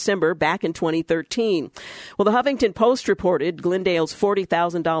posts in December back in 2013. Well, the Huffington Post reported Glendale's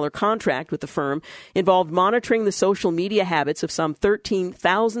 $40,000 contract with the firm involved monitoring the social media habits of some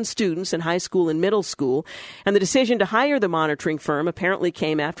 13,000 students in high school and middle school, and the decision to hire the monitoring firm apparently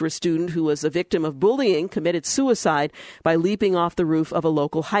came after a student who was a victim of bullying committed suicide by leaping off the roof of a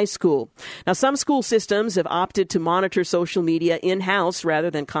local high school. Now, some school systems have opted to monitor social media in-house rather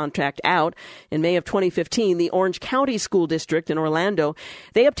than contract out. In May of 2015, the Orange County School District in Orlando,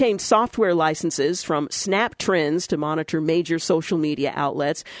 they obtained software licenses from Snap Trends to monitor major social media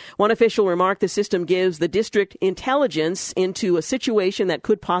outlets. One official remarked the system gives the district intelligence into a situation that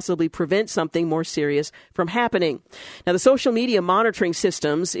could possibly prevent something more serious from happening. Now, the social media monitoring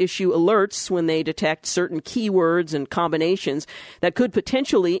systems issue alerts when they detect certain keywords and combinations that could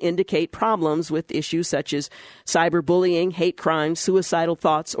potentially indicate problems with issues such as cyberbullying, hate crimes, suicidal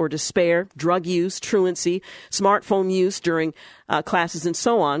thoughts or despair, drug use, truancy, smartphone use during classes, and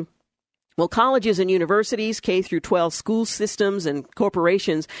so on. Well, colleges and universities, K through 12 school systems and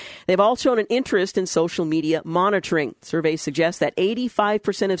corporations, they've all shown an interest in social media monitoring. Surveys suggest that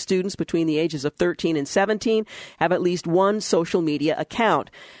 85% of students between the ages of 13 and 17 have at least one social media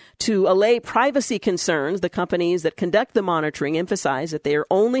account. To allay privacy concerns, the companies that conduct the monitoring emphasize that they are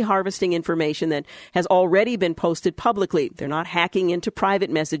only harvesting information that has already been posted publicly. They're not hacking into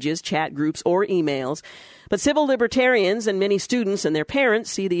private messages, chat groups, or emails. But civil libertarians and many students and their parents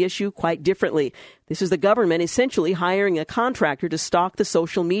see the issue quite differently. This is the government essentially hiring a contractor to stalk the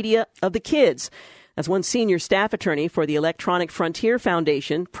social media of the kids. As one senior staff attorney for the Electronic Frontier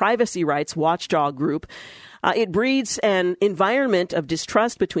Foundation, privacy rights watchdog group, it breeds an environment of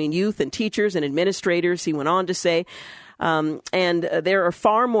distrust between youth and teachers and administrators, he went on to say. And there are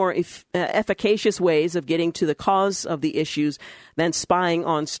far more efficacious ways of getting to the cause of the issues than spying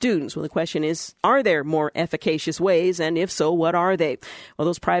on students. Well, the question is, are there more efficacious ways? And if so, what are they? Well,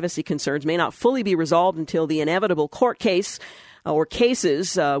 those privacy concerns may not fully be resolved until the inevitable court case or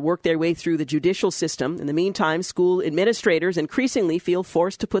cases work their way through the judicial system. In the meantime, school administrators increasingly feel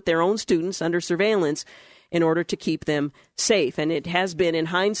forced to put their own students under surveillance in order to keep them safe. And it has been, in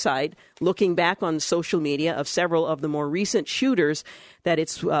hindsight, looking back on social media of several of the more recent shooters, that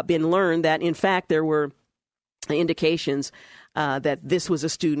it's been learned that, in fact, there were indications that this was a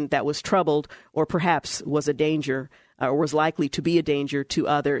student that was troubled or perhaps was a danger or was likely to be a danger to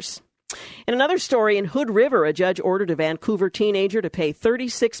others. In another story, in Hood River, a judge ordered a Vancouver teenager to pay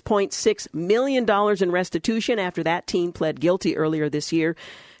 $36.6 million in restitution after that teen pled guilty earlier this year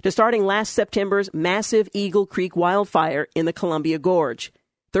to starting last September's massive Eagle Creek wildfire in the Columbia Gorge.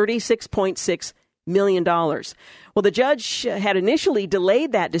 $36.6 million. Well, the judge had initially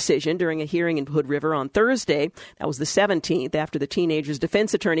delayed that decision during a hearing in Hood River on Thursday. That was the 17th, after the teenager's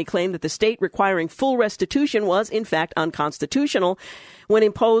defense attorney claimed that the state requiring full restitution was, in fact, unconstitutional when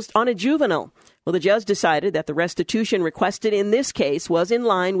imposed on a juvenile. Well, the judge decided that the restitution requested in this case was in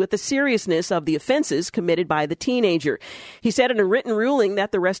line with the seriousness of the offenses committed by the teenager. He said in a written ruling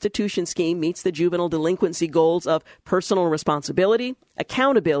that the restitution scheme meets the juvenile delinquency goals of personal responsibility,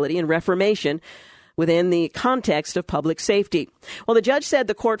 accountability, and reformation within the context of public safety. Well, the judge said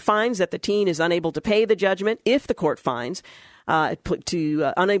the court finds that the teen is unable to pay the judgment if the court finds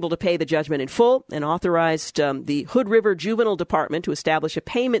unable to pay the judgment in full, and authorized the Hood River Juvenile Department to establish a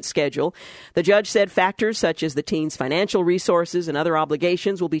payment schedule. The judge said factors such as the teen's financial resources and other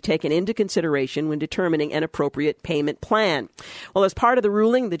obligations will be taken into consideration when determining an appropriate payment plan. Well, as part of the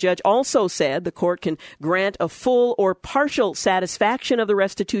ruling, the judge also said the court can grant a full or partial satisfaction of the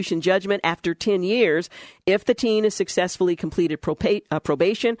restitution judgment after 10 years if the teen has successfully completed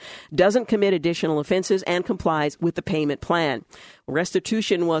probation, doesn't commit additional offenses, and complies with the payment plan.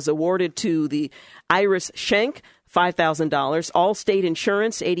 Restitution was awarded to the Iris Schenk, $5,000, Allstate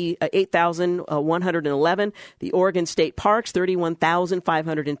Insurance, $8,111, the Oregon State Parks,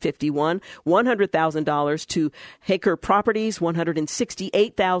 $31,551, $100,000 to Haker Properties,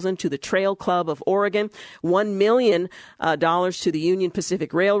 $168,000 to the Trail Club of Oregon, $1 million to the Union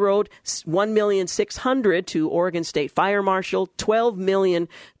Pacific Railroad, $1,600,000 to Oregon State Fire Marshal, $12 million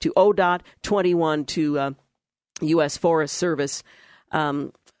to ODOT, $21 to U.S. Forest Service.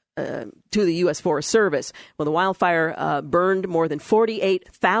 To the U.S. Forest Service. Well, the wildfire burned more than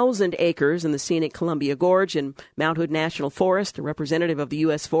 48,000 acres in the scenic Columbia Gorge and Mount Hood National Forest. A representative of the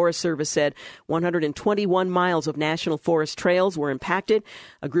U.S. Forest Service said 121 miles of national forest trails were impacted.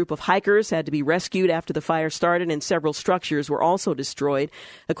 A group of hikers had to be rescued after the fire started, and several structures were also destroyed.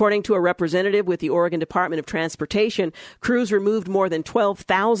 According to a representative with the Oregon Department of Transportation, crews removed more than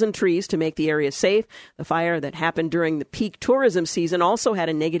 12,000 trees to make the area safe. The fire that happened during the peak tourism season also had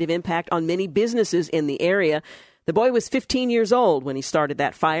a negative impact on many businesses in the area. The boy was 15 years old when he started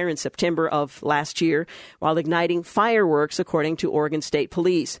that fire in September of last year while igniting fireworks, according to Oregon State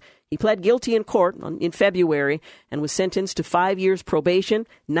Police. He pled guilty in court in February and was sentenced to 5 years probation,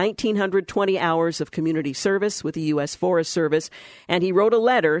 1,920 hours of community service with the U.S. Forest Service. And he wrote a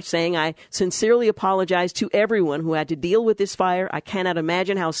letter saying, "I sincerely apologize to everyone who had to deal with this fire. I cannot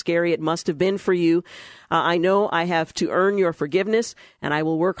imagine how scary it must have been for you. I know I have to earn your forgiveness, and I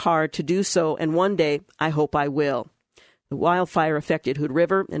will work hard to do so. And one day, I hope I will." The wildfire affected Hood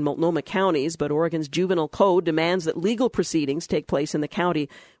River and Multnomah counties, but Oregon's juvenile code demands that legal proceedings take place in the county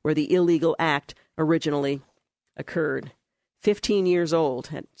where the illegal act originally occurred. 15 years old.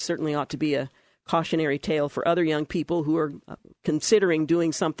 That certainly ought to be a cautionary tale for other young people who are considering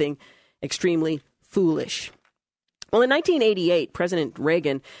doing something extremely foolish. Well, in 1988, President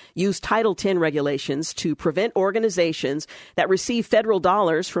Reagan used Title X regulations to prevent organizations that receive federal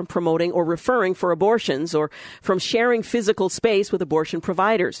dollars from promoting or referring for abortions or from sharing physical space with abortion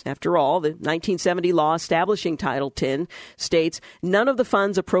providers. After all, the 1970 law establishing Title X states, "None of the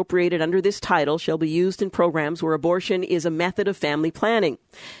funds appropriated under this title shall be used in programs where abortion is a method of family planning."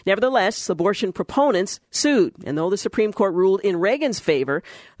 Nevertheless, abortion proponents sued, and though the Supreme Court ruled in Reagan's favor,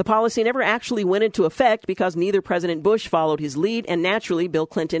 the policy never actually went into effect because neither President Bush followed his lead, and naturally, Bill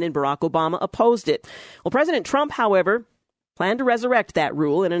Clinton and Barack Obama opposed it. Well, President Trump, however, planned to resurrect that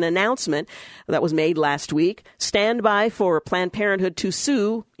rule in an announcement that was made last week. Stand by for Planned Parenthood to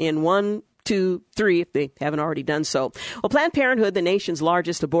sue in one to 3 if they haven't already done so. Well, Planned Parenthood, the nation's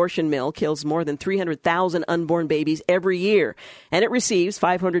largest abortion mill, kills more than 300,000 unborn babies every year, and it receives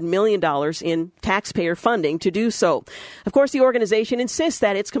 $500 million in taxpayer funding to do so. Of course, the organization insists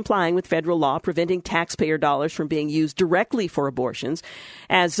that it's complying with federal law preventing taxpayer dollars from being used directly for abortions.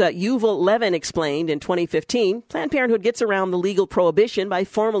 As Yuval Levin explained in 2015, Planned Parenthood gets around the legal prohibition by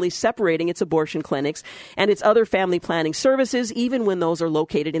formally separating its abortion clinics and its other family planning services, even when those are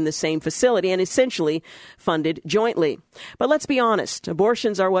located in the same facility and essentially funded jointly. But let's be honest,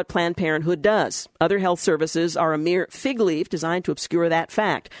 abortions are what Planned Parenthood does. Other health services are a mere fig leaf designed to obscure that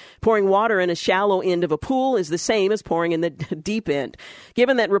fact. Pouring water in a shallow end of a pool is the same as pouring in the deep end.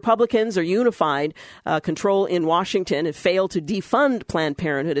 Given that Republicans are unified, control in Washington have failed to defund Planned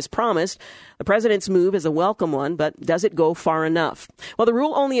Parenthood as promised, the president's move is a welcome one, but does it go far enough? Well, the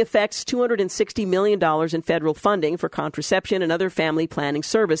rule only affects $260 million in federal funding for contraception and other family planning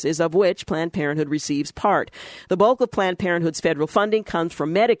services, of which Planned Parenthood receives part. The bulk of Planned Parenthood's federal funding comes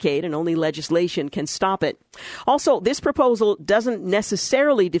from Medicaid, and only legislation can stop it. Also, this proposal doesn't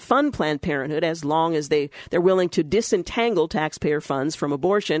necessarily defund Planned Parenthood as long as they're willing to disentangle taxpayer funds from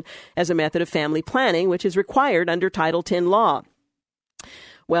abortion as a method of family planning, which is required under Title X law.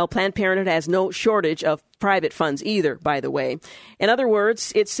 Well, Planned Parenthood has no shortage of private funds either, by the way. In other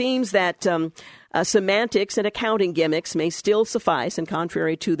words, it seems that semantics and accounting gimmicks may still suffice, and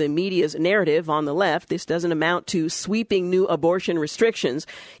contrary to the media's narrative on the left, this doesn't amount to sweeping new abortion restrictions.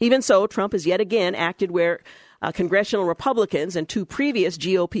 Even so, Trump has yet again acted where congressional Republicans and 2 previous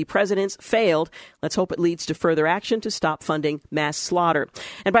GOP presidents failed. Let's hope it leads to further action to stop funding mass slaughter.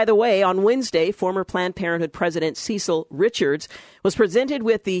 And by the way, on Wednesday, former Planned Parenthood President Cecil Richards was presented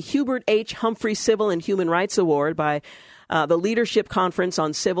with the Hubert H. Humphrey Civil and Human Rights Award by the Leadership Conference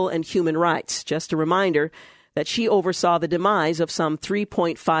on Civil and Human Rights. Just a reminder that she oversaw the demise of some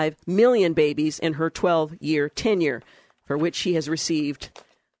 3.5 million babies in her 12-year tenure, for which she has received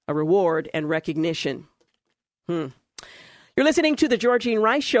a reward and recognition. You're listening to The Georgene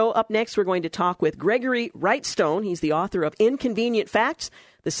Rice Show. Up next, we're going to talk with Gregory Wrightstone. He's the author of Inconvenient Facts,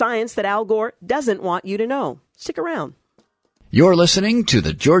 the science that Al Gore doesn't want you to know. Stick around. You're listening to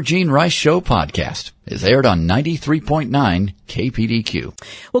The Georgene Rice Show podcast. It's aired on 93.9 KPDQ.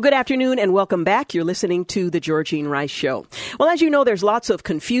 Well, good afternoon and welcome back. You're listening to The Georgene Rice Show. Well, as you know, there's lots of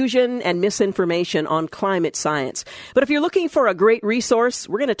confusion and misinformation on climate science. But if you're looking for a great resource,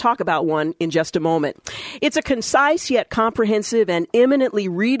 we're going to talk about one in just a moment. It's a concise yet comprehensive and eminently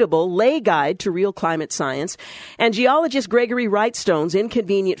readable lay guide to real climate science. And geologist Gregory Wrightstone's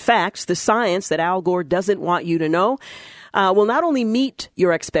Inconvenient Facts, the science that Al Gore doesn't want you to know, will not only meet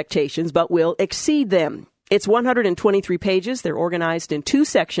your expectations, but will exceed them. It's 123 pages. They're organized in 2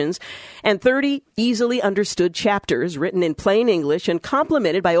 sections and 30 easily understood chapters written in plain English and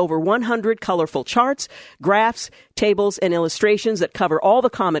complemented by over 100 colorful charts, graphs, tables, and illustrations that cover all the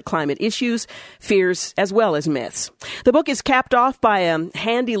common climate issues, fears, as well as myths. The book is capped off by a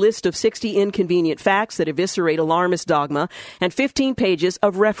handy list of 60 inconvenient facts that eviscerate alarmist dogma and 15 pages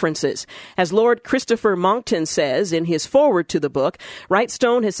of references. As Lord Christopher Monckton says in his foreword to the book,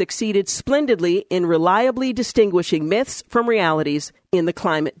 Wrightstone has succeeded splendidly in reliably distinguishing myths from realities in the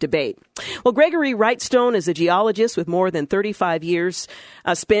climate debate. Well, Gregory Wrightstone is a geologist with more than 35 years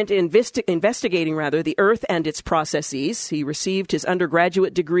spent investigating the Earth and its processes. He received his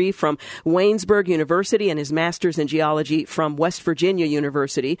undergraduate degree from Waynesburg University and his master's in geology from West Virginia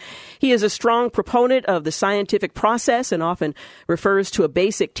University. He is a strong proponent of the scientific process and often refers to a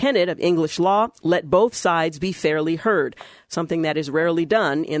basic tenet of English law: let both sides be fairly heard, something that is rarely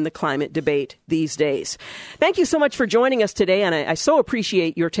done in the climate debate these days. Thank you so much for joining us today, and I so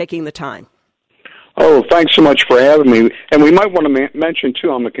appreciate your taking the time. Oh, thanks so much for having me. And we might want to mention,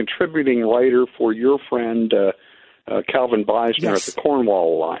 too, I'm a contributing writer for your friend Calvin Beisner at the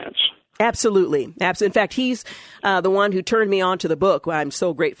Cornwall Alliance. Absolutely. In fact, he's the one who turned me on to the book. I'm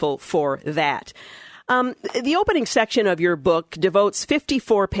so grateful for that. The opening section of your book devotes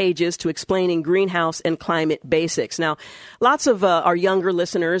 54 pages to explaining greenhouse and climate basics. Now, lots of our younger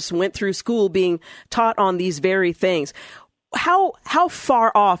listeners went through school being taught on these very things. How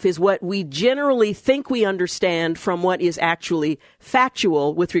far off is what we generally think we understand from what is actually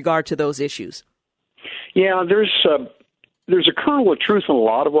factual with regard to those issues? Yeah, there's a kernel of truth in a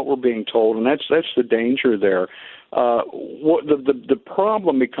lot of what we're being told, and that's the danger there. What the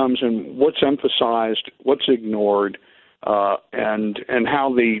problem becomes in what's emphasized, what's ignored, and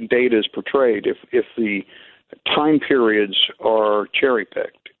how the data is portrayed. If the time periods are cherry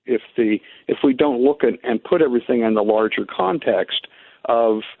picked, if we don't look at and put everything in the larger context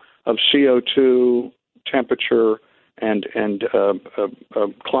of CO2, temperature, and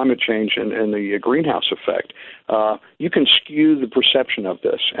climate change and the greenhouse effect, you can skew the perception of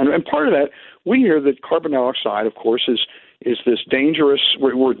this. And part of that, we hear that carbon dioxide, of course, is this dangerous.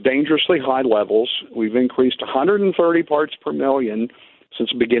 We're at dangerously high levels. We've increased 130 parts per million since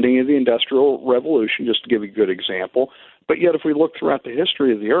the beginning of the Industrial Revolution, just to give a good example. But yet, if we look throughout the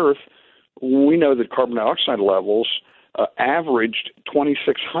history of the Earth, we know that carbon dioxide levels averaged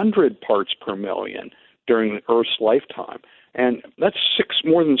 2,600 parts per million during the Earth's lifetime. And that's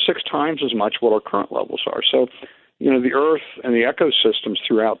more than six times as much what our current levels are. So, the Earth and the ecosystems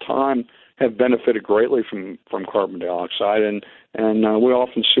throughout time have benefited greatly from carbon dioxide. And we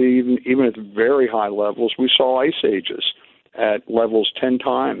often see, even at very high levels, we saw ice ages at levels 10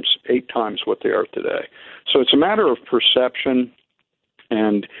 times, 8 times what they are today. So it's a matter of perception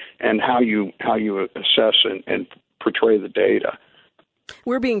and how you assess and portray the data.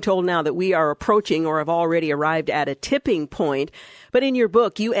 We're being told now that we are approaching or have already arrived at a tipping point. But in your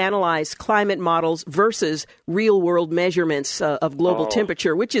book, you analyze climate models versus real-world measurements of global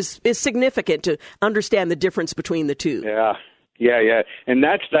temperature, which is significant to understand the difference between the two. Yeah. And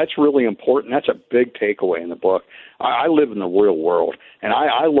that's really important. That's a big takeaway in the book. I live in the real world, and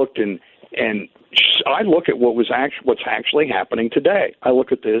I looked and I look at what's actually happening today. I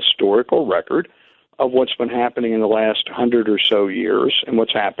look at the historical record of what's been happening in the last 100 or so years and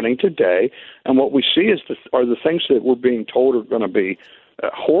what's happening today, and what we see are the things that we're being told are going to be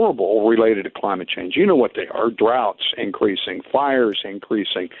horrible related to climate change. You know what they are: droughts increasing, fires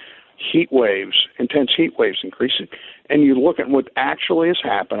increasing, intense heat waves increasing. And you look at what actually is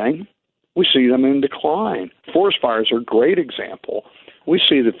happening, we see them in decline. Forest fires are a great example. We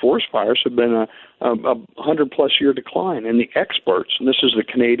see that forest fires have been a 100-plus year decline. And the experts, and this is the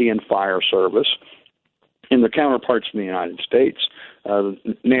Canadian Fire Service, and the counterparts in the United States, the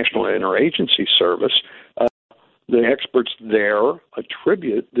National Interagency Service, the experts there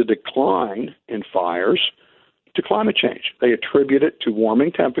attribute the decline in fires to climate change. They attribute it to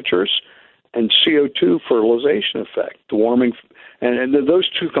warming temperatures and CO2 fertilization effect. The warming, and those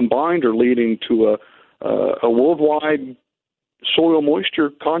two combined are leading to a worldwide soil moisture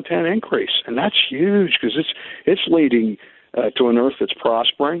content increase, and that's huge because it's leading to an Earth that's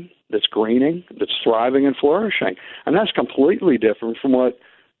prospering, that's greening, that's thriving and flourishing, and that's completely different from what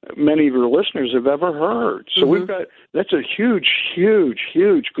many of your listeners have ever heard. So that's a huge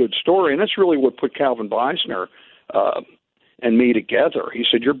good story, and that's really what put Calvin Beisner and me together. He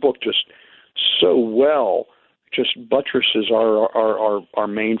said, your book just so well just buttresses our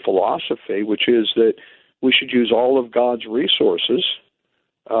main philosophy, which is that we should use all of God's resources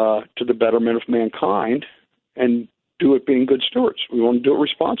to the betterment of mankind and do it being good stewards. We want to do it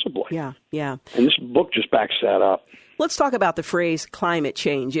responsibly. Yeah. And this book just backs that up. Let's talk about the phrase climate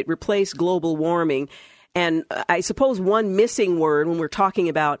change. It replaced global warming. And I suppose one missing word when we're talking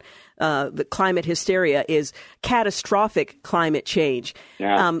about the climate hysteria is catastrophic climate change.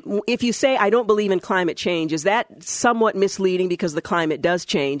 Yeah. If you say, I don't believe in climate change, is that somewhat misleading because the climate does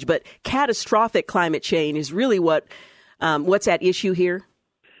change? But catastrophic climate change is really what's at issue here?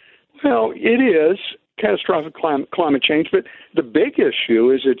 Well, it is catastrophic climate change, but the big issue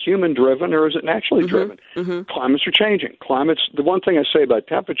is it human-driven or is it naturally driven? Climates are changing. The one thing I say about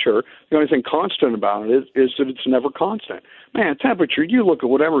temperature, the only thing constant about it is that it's never constant. Man, temperature, you look at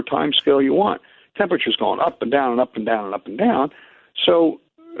whatever time scale you want. Temperature's going up and down and up and down and up and down. So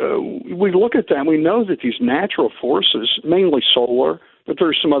we look at them, we know that these natural forces, mainly solar, but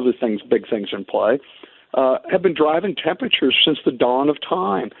there's some other things, big things in play, have been driving temperatures since the dawn of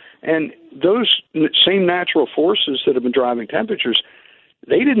time. And those same natural forces that have been driving temperatures,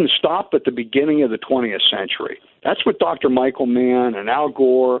 they didn't stop at the beginning of the 20th century. That's what Dr. Michael Mann and Al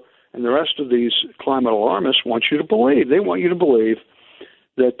Gore and the rest of these climate alarmists want you to believe. They want you to believe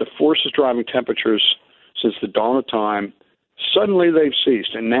that the forces driving temperatures since the dawn of time, suddenly they've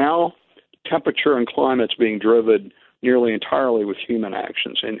ceased. And now temperature and climate's being driven nearly entirely with human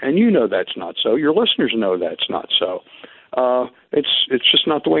actions. And you know that's not so. Your listeners know that's not so. It's just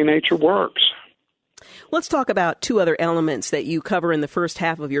not the way nature works. Let's talk about two other elements that you cover in the first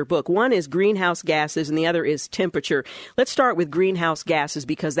half of your book. One is greenhouse gases and the other is temperature. Let's start with greenhouse gases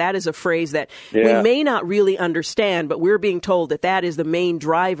because that is a phrase that we may not really understand, but we're being told that is the main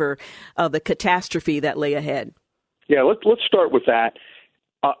driver of the catastrophe that lay ahead. Yeah, let's start with that.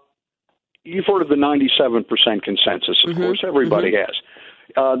 You've heard of the 97% consensus, of course. Everybody has.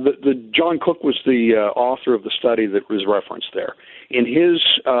 John Cook was the author of the study that was referenced there. In his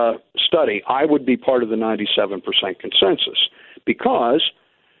study, I would be part of the 97% consensus because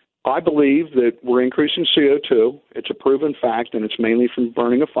I believe that we're increasing CO2. It's a proven fact, and it's mainly from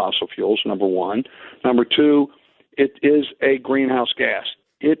burning of fossil fuels, number one. Number two, it is a greenhouse gas.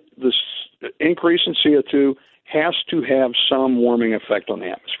 The increase in CO2 has to have some warming effect on the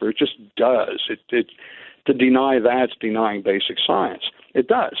atmosphere. It just does. To deny that's denying basic science. It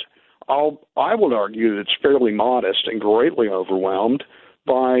does. I would argue that it's fairly modest and greatly overwhelmed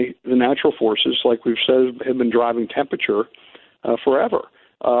by the natural forces, like we've said, have been driving temperature forever.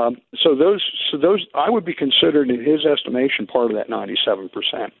 So those I would be considered, in his estimation, part of that 97%.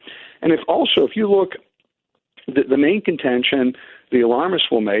 And if you look, the main contention the alarmists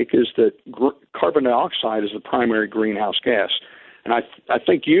will make is that carbon dioxide is the primary greenhouse gas. And I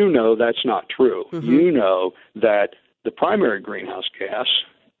think that's not true. Mm-hmm. You know that the primary greenhouse gas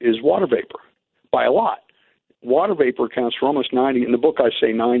is water vapor by a lot. Water vapor accounts for almost 90. In the book, I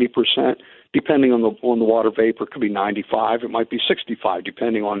say 90%. Depending on the water vapor, it could be 95. It might be 65,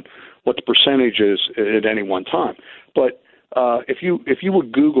 depending on what the percentage is at any one time. But if you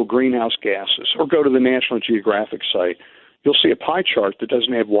would Google greenhouse gases or go to the National Geographic site, you'll see a pie chart that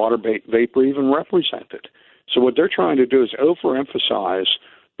doesn't have water vapor even represented. So what they're trying to do is overemphasize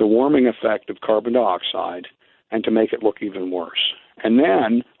the warming effect of carbon dioxide and to make it look even worse. And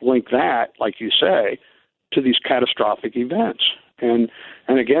then link that, like you say, to these catastrophic events. And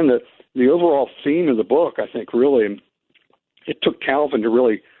again, the overall theme of the book, I think, really, it took Calvin to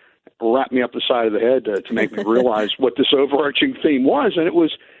really wrap me up the side of the head to make me realize what this overarching theme was. And it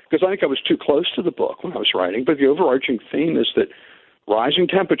was because I think I was too close to the book when I was writing. But the overarching theme is that rising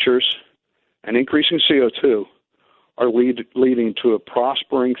temperatures and increasing CO2 are leading to a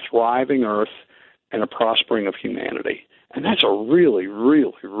prospering, thriving Earth and a prospering of humanity. And that's a really,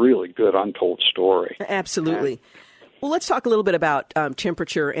 really, really good untold story. Absolutely. Well, let's talk a little bit about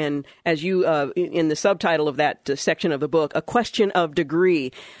temperature. And as you, in the subtitle of that section of the book, A Question of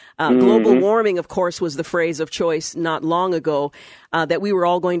Degree. Global warming, of course, was the phrase of choice not long ago, that we were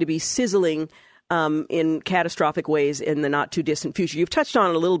all going to be sizzling in catastrophic ways in the not-too-distant future. You've touched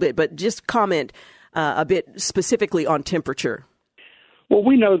on it a little bit, but just comment a bit specifically on temperature. Well,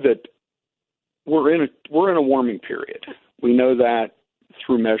 we know that we're in a warming period. We know that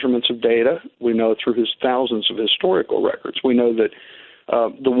through measurements of data. We know through his thousands of historical records. We know that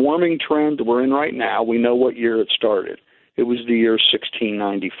the warming trend that we're in right now, we know what year it started. It was the year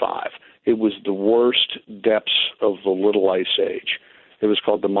 1695. It was the worst depths of the Little Ice Age. It was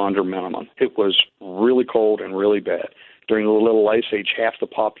called the Maunder Minimum. It was really cold and really bad. During the Little Ice Age, half the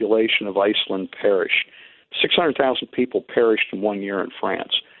population of Iceland perished. 600,000 people perished in 1 year in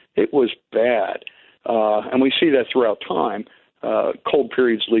France. It was bad. And we see that throughout time. Cold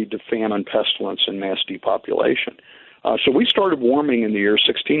periods lead to famine, pestilence, and mass depopulation. So we started warming in the year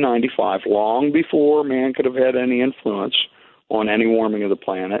 1695, long before man could have had any influence on any warming of the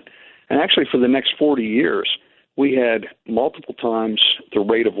planet. And actually, for the next 40 years, we had multiple times the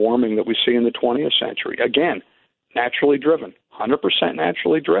rate of warming that we see in the 20th century. Again, naturally driven, 100%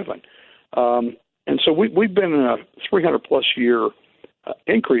 naturally driven. And so we've been in a 300-plus year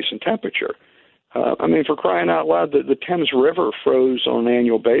increase in temperature. I mean, for crying out loud, the Thames River froze on an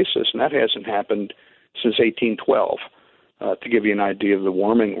annual basis, and that hasn't happened since 1812, to give you an idea of the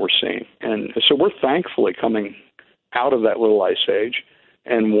warming we're seeing. And so we're thankfully coming out of that Little Ice Age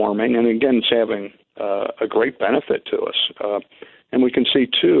and warming, and again, it's having a great benefit to us. And we can see,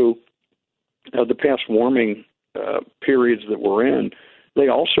 too, the past warming periods that we're in, they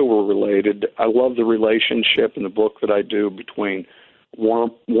also were related. I love the relationship in the book that I do between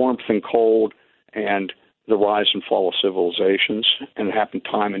warmth and cold and the rise and fall of civilizations, and it happened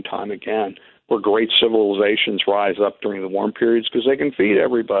time and time again, where great civilizations rise up during the warm periods because they can feed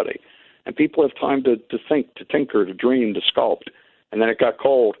everybody. And people have time to think, to tinker, to dream, to sculpt. And then it got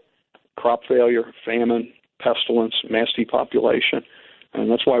cold. Crop failure, famine, pestilence, mass depopulation.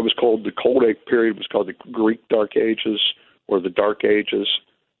 And that's why it was called, the Cold period was called the Greek Dark Ages or the Dark Ages,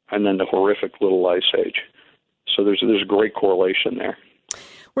 and then the horrific Little Ice Age. So there's a great correlation there.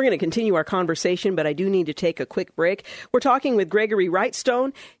 We're going to continue our conversation, but I do need to take a quick break. We're talking with Gregory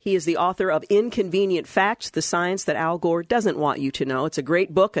Wrightstone. He is the author of Inconvenient Facts, The Science That Al Gore Doesn't Want You to Know. It's a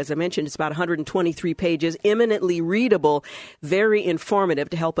great book. As I mentioned, it's about 123 pages, eminently readable, very informative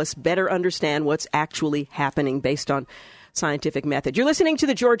to help us better understand what's actually happening based on scientific method. You're listening to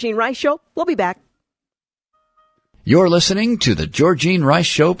The Georgene Rice Show. We'll be back. You're listening to The Georgene Rice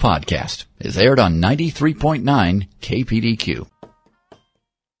Show podcast. It's aired on 93.9 KPDQ.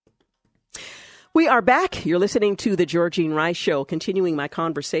 We are back. You're listening to The Georgene Rice Show, continuing my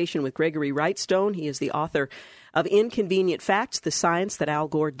conversation with Gregory Wrightstone. He is the author of Inconvenient Facts, The Science That Al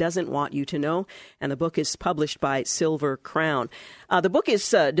Gore Doesn't Want You to Know, and the book is published by Silver Crown. The book is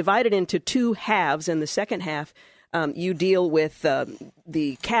divided into two halves, and the second half you deal with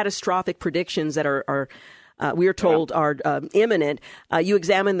the catastrophic predictions that are we are told are imminent. You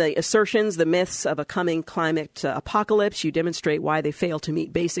examine the assertions, the myths of a coming climate apocalypse. You demonstrate why they fail to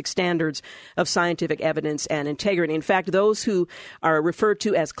meet basic standards of scientific evidence and integrity. In fact, those who are referred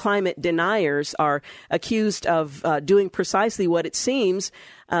to as climate deniers are accused of doing precisely what it seems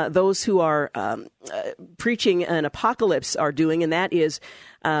those who are preaching an apocalypse are doing, and that is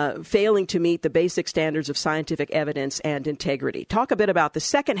failing to meet the basic standards of scientific evidence and integrity. Talk a bit about the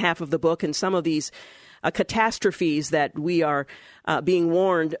second half of the book and some of these catastrophes that we are being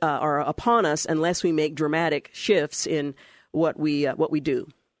warned are upon us unless we make dramatic shifts in what we do.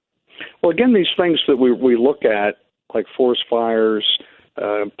 Well, again, these things that we look at, like forest fires,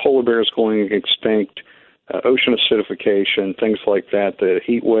 polar bears going extinct, ocean acidification, things like that, the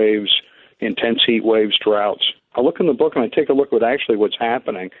heat waves, intense heat waves, droughts. I look in the book and I take a look at actually what's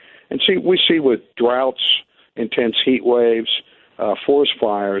happening, and we see with droughts, intense heat waves, forest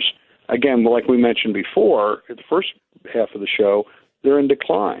fires. Again, like we mentioned before, at the first half of the show, they're in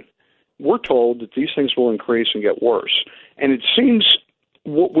decline. We're told that these things will increase and get worse. And it seems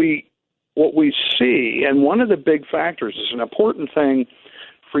what we see, and one of the big factors is an important thing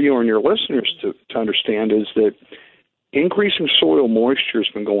for you and your listeners to understand, is that increasing soil moisture has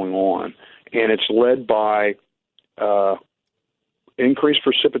been going on, and it's led by increased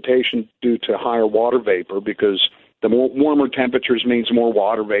precipitation due to higher water vapor, because the warmer temperatures means more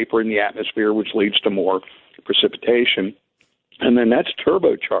water vapor in the atmosphere, which leads to more precipitation. And then that's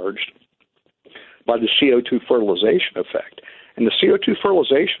turbocharged by the CO2 fertilization effect. And the CO2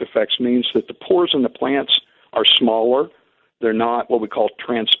 fertilization effects means that the pores in the plants are smaller. They're not what we call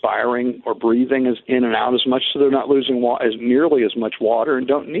transpiring or breathing as in and out as much, so they're not losing nearly as much water and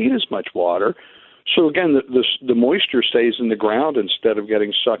don't need as much water. So again, the moisture stays in the ground instead of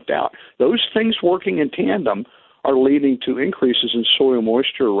getting sucked out. Those things working in tandem are leading to increases in soil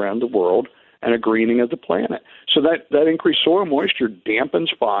moisture around the world and a greening of the planet. So that increased soil moisture dampens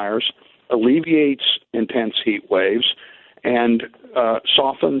fires, alleviates intense heat waves, and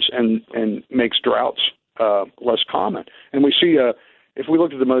softens and makes droughts less common. And we see, if we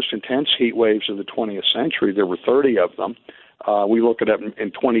look at the most intense heat waves of the 20th century, there were 30 of them. We look at them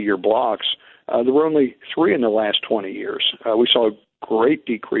in 20-year blocks. There were only 3 in the last 20 years. We saw a great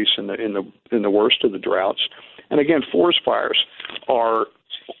decrease in the worst of the droughts. And again, forest fires are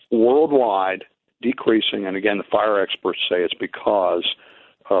worldwide decreasing, and again, the fire experts say it's because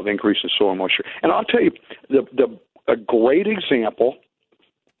of increase in soil moisture. And I'll tell you, a great example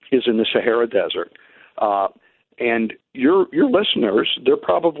is in the Sahara Desert. And your listeners, they're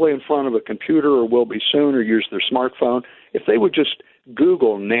probably in front of a computer or will be soon, or use their smartphone. If they would just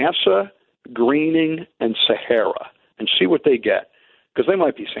Google NASA greening and Sahara and see what they get. Because they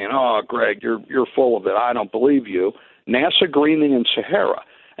might be saying, "Oh, Greg, you're full of it. I don't believe you." NASA greening in Sahara,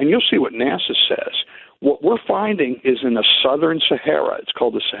 and you'll see what NASA says. What we're finding is in the southern Sahara, it's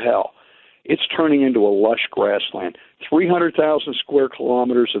called the Sahel, it's turning into a lush grassland. 300,000 square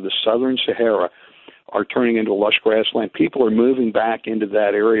kilometers of the southern Sahara are turning into a lush grassland. People are moving back into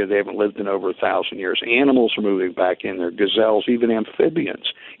that area they haven't lived in over 1,000 years. Animals are moving back in there, gazelles, even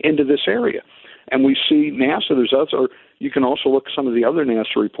amphibians, into this area. And we see NASA, there's other, you can also look at some of the other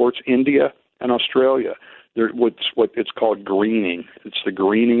NASA reports, India and Australia. What it's called greening. It's the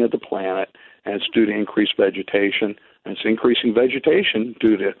greening of the planet, and it's due to increased vegetation. And it's increasing vegetation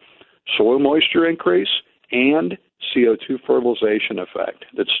due to soil moisture increase and CO2 fertilization effect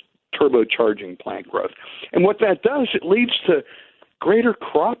that's turbocharging plant growth. And what that does, it leads to greater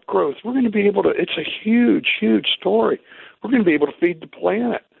crop growth. We're going to be able to, it's a huge, huge story. We're going to be able to feed the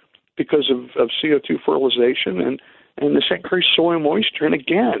planet because of CO2 fertilization and this increased soil moisture. And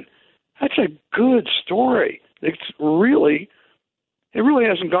again, that's a good story. It really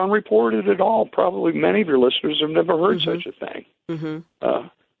hasn't gone reported at all. Probably many of your listeners have never heard such a thing. Mm-hmm.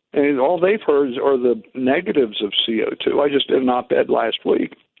 And all they've heard are the negatives of CO2. I just did an op-ed last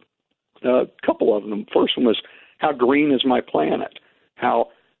week. A couple of them. First one was, how green is my planet? How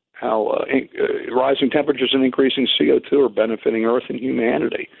rising temperatures and increasing CO2 are benefiting Earth and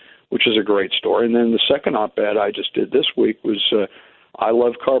humanity, which is a great story. And then the second op-ed I just did this week was, I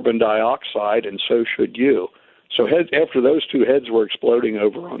love carbon dioxide, and so should you. So after those two heads were exploding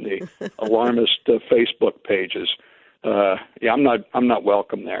over on the alarmist Facebook pages, I'm not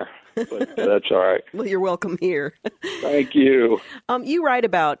welcome there, but that's all right. Well, you're welcome here. Thank you. You write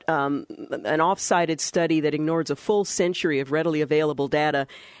about an off-cited study that ignores a full century of readily available data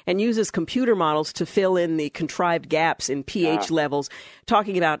and uses computer models to fill in the contrived gaps in pH levels,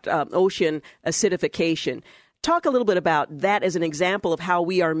 talking about ocean acidification. Talk a little bit about that as an example of how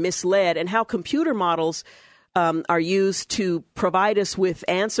we are misled and how computer models are used to provide us with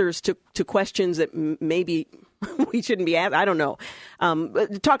answers to questions that maybe we shouldn't be asked. I don't know.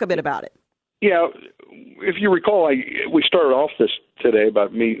 Talk a bit about it. Yeah, if you recall, we started off this today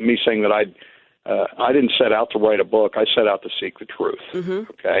about me saying that I didn't set out to write a book. I set out to seek the truth,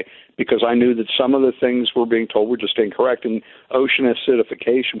 okay? Because I knew that some of the things we're being told were just incorrect. And ocean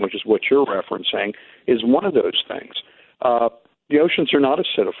acidification, which is what you're referencing, is one of those things. The oceans are not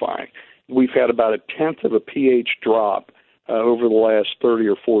acidifying. We've had about 1/10 of a pH drop over the last 30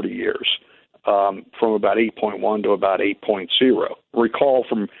 or 40 years, from about 8.1 to about 8.0. Recall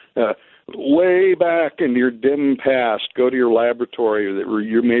from way back in your dim past, go to your laboratory,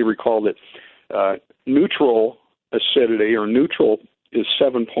 you may recall that neutral acidity or neutral is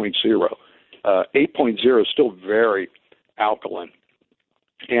 7.0. 8.0 is still very alkaline,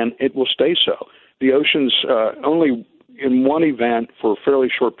 and it will stay so. The oceans only in one event for a fairly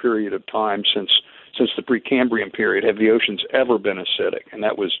short period of time since the Precambrian period have the oceans ever been acidic, and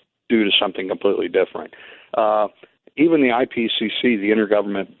that was due to something completely different. Even the IPCC, the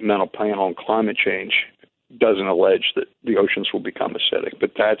Intergovernmental Panel on Climate Change, doesn't allege that the oceans will become acidic,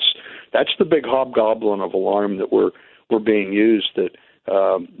 but that's the big hobgoblin of alarm that we're being used, that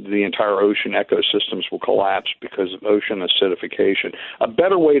the entire ocean ecosystems will collapse because of ocean acidification. A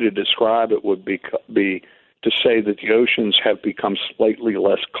better way to describe it would be to say that the oceans have become slightly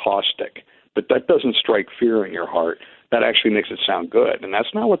less caustic, but that doesn't strike fear in your heart. That actually makes it sound good, and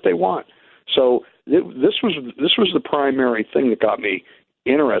that's not what they want. So this was the primary thing that got me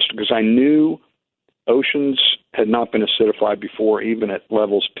interested, because I knew oceans had not been acidified before, even at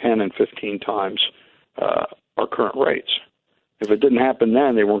levels 10 and 15 times our current rates. If it didn't happen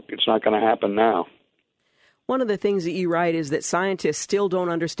then, it's not going to happen now. One of the things that you write is that scientists still don't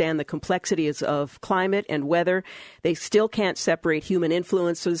understand the complexities of climate and weather. They still can't separate human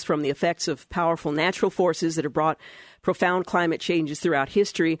influences from the effects of powerful natural forces that have brought profound climate changes throughout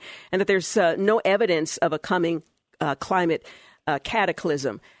history, and that there's no evidence of a coming climate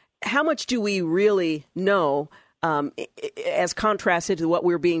cataclysm. How much do we really know, as contrasted to what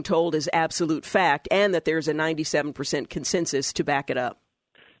we're being told is absolute fact, and that there's a 97% consensus to back it up?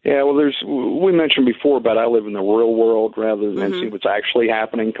 Yeah, well, we mentioned before about I live in the real world rather than see what's actually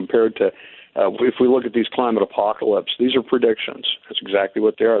happening, compared to if we look at these climate apocalypse, these are predictions. That's exactly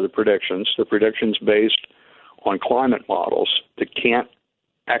what they are. They're predictions. They're predictions based on climate models that can't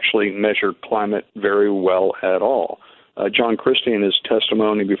actually measure climate very well at all. John Christie, in his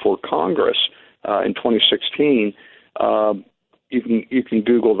testimony before Congress in 2016, you can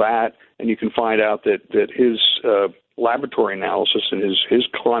Google that, and you can find out that his laboratory analysis and his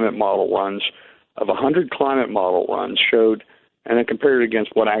climate model runs of 100 climate model runs showed, and then compared it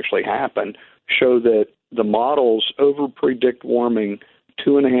against what actually happened, showed that the models over-predict warming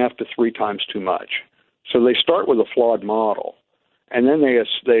 2.5 to 3 times too much. So they start with a flawed model, and then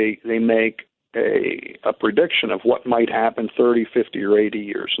they make a prediction of what might happen 30, 50, or 80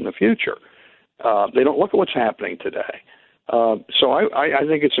 years in the future. They don't look at what's happening today. So I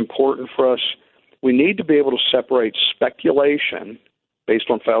think it's important for us. We need to be able to separate speculation based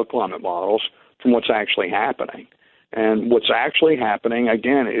on failed climate models from what's actually happening. And what's actually happening,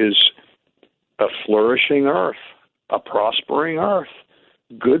 again, is a flourishing Earth, a prospering Earth.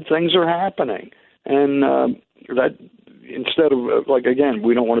 Good things are happening. And that, instead of, again,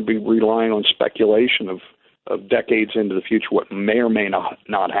 we don't want to be relying on speculation of decades into the future, what may or may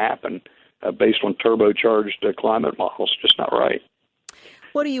not happen based on turbocharged climate models. Just not right.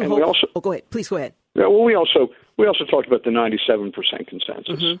 What do you hope? Go ahead. Please go ahead. Yeah, well, we also talked about the 97%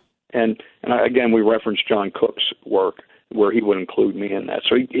 consensus, and again, we referenced John Cook's work where he would include me in that.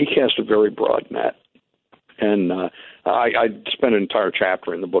 So he cast a very broad net, and I spent an entire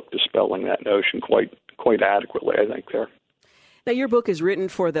chapter in the book dispelling that notion quite adequately, I think, there. Now, your book is written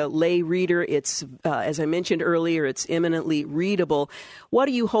for the lay reader. It's, as I mentioned earlier, it's eminently readable. What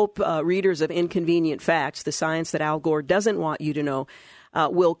do you hope readers of Inconvenient Facts, the science that Al Gore doesn't want you to know,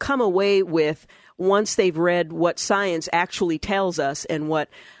 will come away with once they've read what science actually tells us and what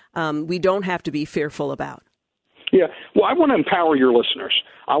we don't have to be fearful about? Yeah, well, I want to empower your listeners.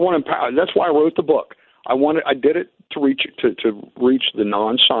 I want to empower. That's why I wrote the book. I did it to reach the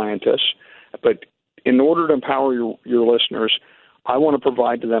non-scientists, but in order to empower your listeners, I want to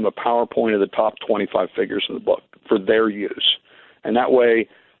provide to them a PowerPoint of the top 25 figures in the book for their use. And that way,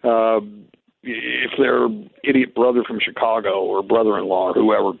 if their idiot brother from Chicago or brother-in-law or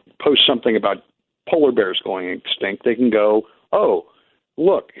whoever posts something about polar bears going extinct, they can go, oh,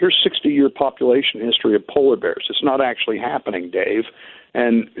 look, here's 60-year population history of polar bears. It's not actually happening, Dave.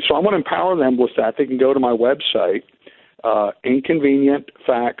 And so I want to empower them with that. They can go to my website,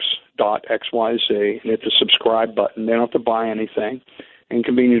 inconvenientfacts.xyz, and hit the subscribe button. They don't have to buy anything.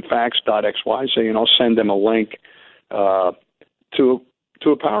 Inconvenientfacts.xyz, and I'll send them a link to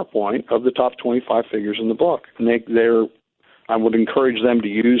a PowerPoint of the top 25 figures in the book. And I would encourage them to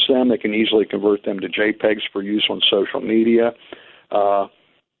use them. They can easily convert them to JPEGs for use on social media.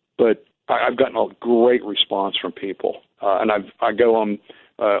 But I've gotten a great response from people, and I go on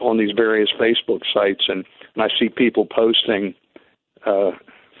these various Facebook sites, and I see people posting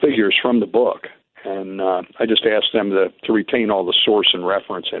figures from the book, and I just ask them to retain all the source and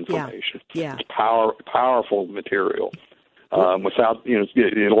reference information. Yeah. It's powerful material. Without,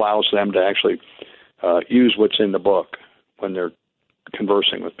 it allows them to actually use what's in the book when they're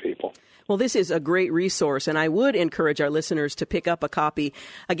conversing with people. Well, this is a great resource, and I would encourage our listeners to pick up a copy.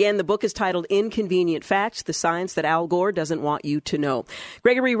 Again, the book is titled Inconvenient Facts, The Science That Al Gore Doesn't Want You to Know.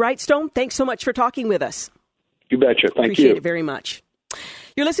 Gregory Wrightstone, thanks so much for talking with us. You betcha. Thank you. Appreciate it very much.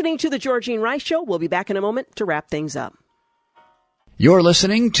 You're listening to The Georgene Rice Show. We'll be back in a moment to wrap things up. You're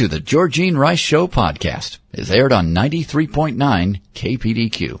listening to The Georgene Rice Show podcast. It's aired on 93.9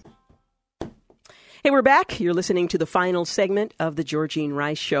 KPDQ. Hey, we're back. You're listening to the final segment of the Georgene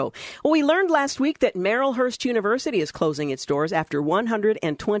Rice Show. Well, we learned last week that Marylhurst University is closing its doors after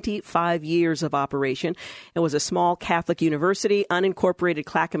 125 years of operation. It was a small Catholic university, unincorporated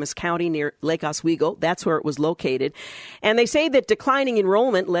Clackamas County near Lake Oswego. That's where it was located. And they say that declining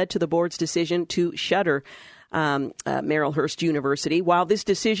enrollment led to the board's decision to shutter Marylhurst University. While this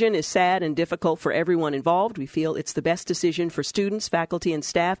decision is sad and difficult for everyone involved, we feel it's the best decision for students, faculty, and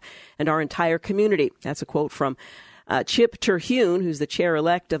staff, and our entire community. That's a quote from Chip Terhune, who's the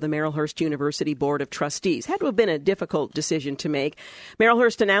chair-elect of the Marylhurst University Board of Trustees. Had to have been a difficult decision to make.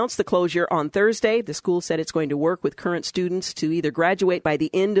 Marylhurst announced the closure on Thursday. The school said it's going to work with current students to either graduate by the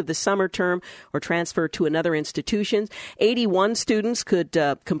end of the summer term or transfer to another institution. 81 students could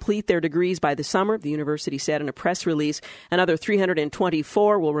complete their degrees by the summer, the university said in a press release. Another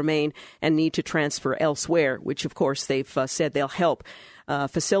 324 will remain and need to transfer elsewhere, which, of course, they've said they'll help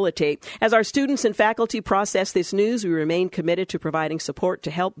facilitate. As our students and faculty process this news, we remain committed to providing support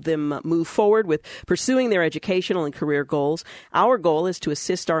to help them move forward with pursuing their educational and career goals. Our goal is to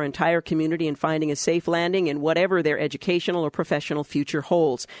assist our entire community in finding a safe landing in whatever their educational or professional future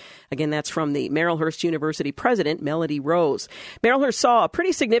holds. Again, that's from the Marylhurst University president, Melody Rose. Marylhurst saw a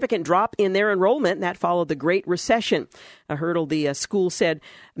pretty significant drop in their enrollment, and that followed the Great Recession, a hurdle the school said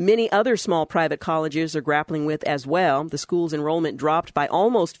many other small private colleges are grappling with as well. The school's enrollment dropped by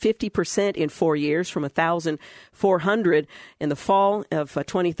almost 50% in 4 years, from 1,400 in the fall of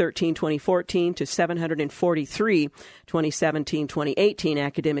 2013-2014 to 743 2017-2018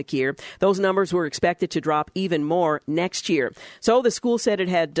 academic year. Those numbers were expected to drop even more next year. So the school said it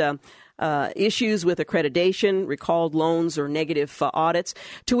had issues with accreditation, recalled loans, or negative audits.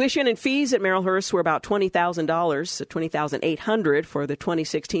 Tuition and fees at Marylhurst were about $20,000, $20,800 for the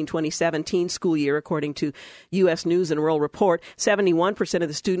 2016-2017 school year, according to U.S. News and World Report. 71% of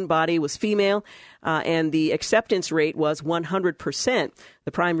the student body was female, and the acceptance rate was 100%.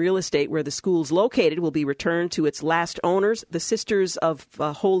 The prime real estate where the school's located will be returned to its last owners, the Sisters of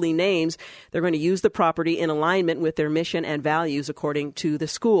Holy Names. They're going to use the property in alignment with their mission and values, according to the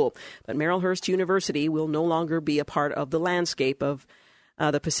school. But Marylhurst University will no longer be a part of the landscape of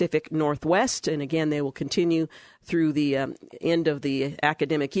the Pacific Northwest. And again, they will continue through the end of the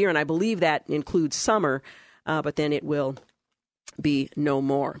academic year. And I believe that includes summer, but then it will be no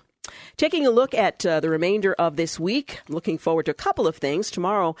more. Taking a look at the remainder of this week, looking forward to a couple of things.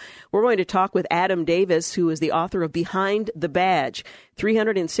 Tomorrow, we're going to talk with Adam Davis, who is the author of Behind the Badge,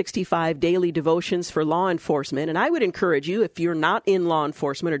 365 Daily Devotions for Law Enforcement. And I would encourage you, if you're not in law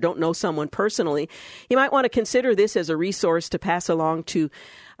enforcement or don't know someone personally, you might want to consider this as a resource to pass along to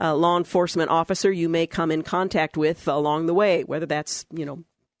a law enforcement officer you may come in contact with along the way, whether that's,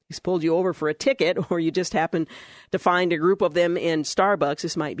 he's pulled you over for a ticket, or you just happen to find a group of them in Starbucks.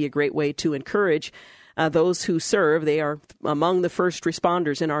 This might be a great way to encourage those who serve. They are among the first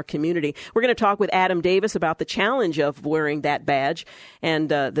responders in our community. We're going to talk with Adam Davis about the challenge of wearing that badge and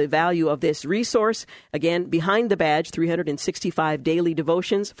the value of this resource. Again, Behind the Badge, 365 Daily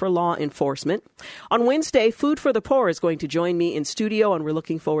Devotions for Law Enforcement. On Wednesday, Food for the Poor is going to join me in studio, and we're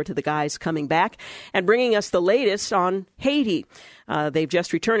looking forward to the guys coming back and bringing us the latest on Haiti. They've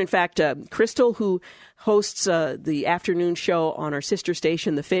just returned. In fact, Crystal, who hosts the afternoon show on our sister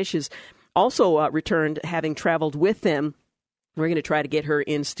station, The Fish, is also returned, having traveled with them. We're going to try to get her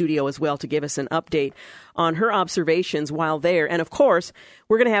in studio as well to give us an update on her observations while there. And, of course,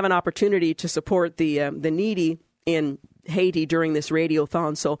 we're going to have an opportunity to support the needy in Haiti during this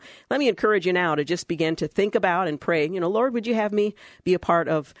radiothon. So let me encourage you now to just begin to think about and pray, Lord, would you have me be a part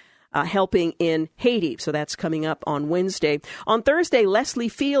of helping in Haiti? So that's coming up on Wednesday. On Thursday, Leslie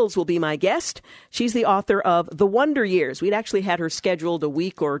Fields will be my guest. She's the author of The Wonder Years. We'd actually had her scheduled a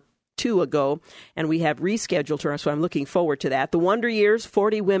week or two ago, and we have rescheduled her, so I'm looking forward to that. The Wonder Years,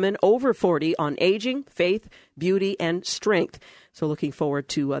 40 women over 40 on aging, faith, beauty, and strength. So looking forward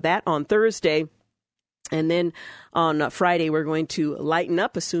to that on Thursday. And then on Friday, we're going to lighten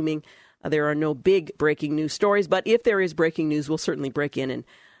up, assuming there are no big breaking news stories. But if there is breaking news, we'll certainly break in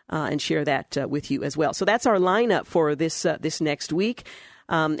and share that with you as well. So that's our lineup for this next week.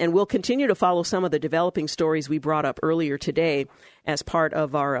 And we'll continue to follow some of the developing stories we brought up earlier today as part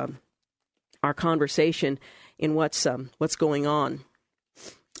of our conversation in what's going on.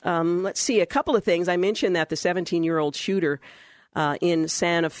 Let's see, a couple of things. I mentioned that the 17-year-old shooter in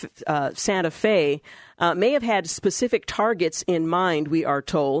Santa Fe may have had specific targets in mind, we are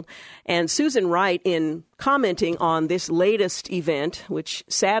told. And Susan Wright, in commenting on this latest event, which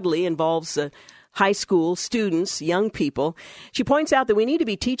sadly involves high school students, young people, she points out that we need to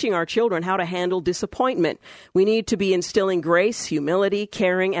be teaching our children how to handle disappointment. We need to be instilling grace, humility,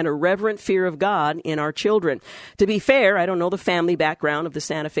 caring, and a reverent fear of God in our children. To be fair, I don't know the family background of the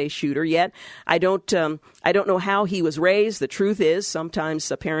Santa Fe shooter yet. I don't know how he was raised. The truth is,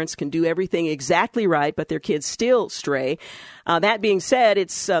 sometimes parents can do everything exactly right, but their kids still stray. That being said,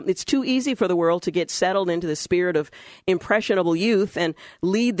 it's too easy for the world to get settled into the spirit of impressionable youth and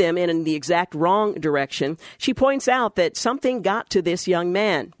lead them in the exact wrong direction. She points out that something got to this young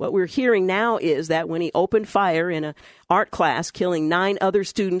man. What we're hearing now is that when he opened fire in an art class, killing 9 other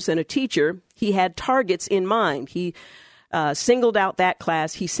students and a teacher, he had targets in mind. He singled out that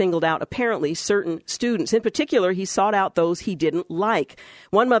class. He singled out, apparently, certain students. In particular, he sought out those he didn't like.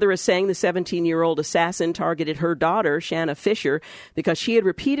 One mother is saying the 17-year-old assassin targeted her daughter, Shanna Fisher, because she had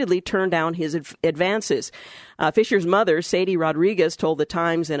repeatedly turned down his advances. Fisher's mother, Sadie Rodriguez, told the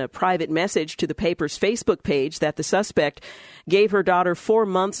Times in a private message to the paper's Facebook page that the suspect gave her daughter 4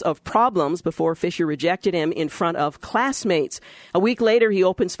 months of problems before Fisher rejected him in front of classmates. A week later, he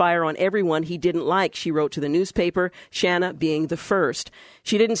opens fire on everyone he didn't like, she wrote to the newspaper, Shanna being the first.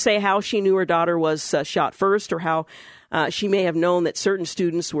 She didn't say how she knew her daughter was shot first or how she may have known that certain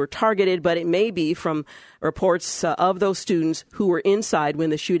students were targeted, but it may be from reports of those students who were inside when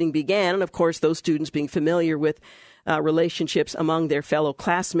the shooting began, and of course those students being familiar with relationships among their fellow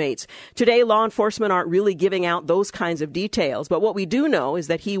classmates. Today, law enforcement aren't really giving out those kinds of details, but what we do know is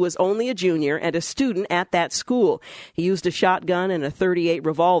that he was only a junior and a student at that school. He used a shotgun and a .38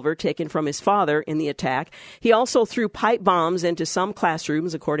 revolver taken from his father in the attack. He also threw pipe bombs into some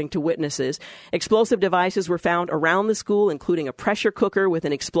classrooms, according to witnesses. Explosive devices were found around the school, including a pressure cooker with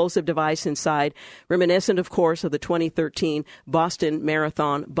an explosive device inside, reminiscent, of course, of the 2013 Boston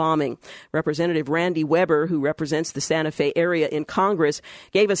Marathon bombing. Representative Randy Weber, who represents the Santa Fe area in Congress,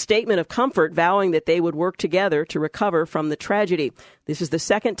 gave a statement of comfort, vowing that they would work together to recover from the tragedy. This is the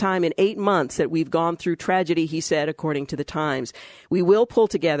second time in 8 months that we've gone through tragedy, he said, according to the Times. We will pull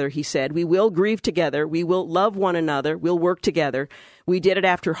together, he said. We will grieve together. We will love one another. We'll work together. We did it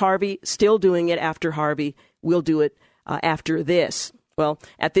after Harvey, still doing it after Harvey. We'll do it after this. Well,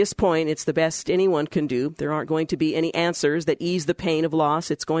 at this point, it's the best anyone can do. There aren't going to be any answers that ease the pain of loss.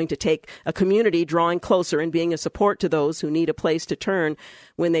 It's going to take a community drawing closer and being a support to those who need a place to turn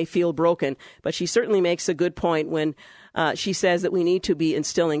when they feel broken. But she certainly makes a good point when she says that we need to be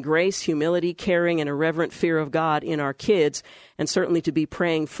instilling grace, humility, caring, and a reverent fear of God in our kids, and certainly to be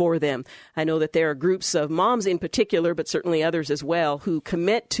praying for them. I know that there are groups of moms in particular, but certainly others as well, who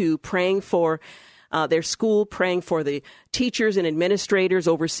commit to praying for their school, praying for the teachers and administrators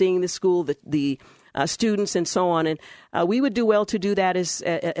overseeing the school, the students, and so on. And we would do well to do that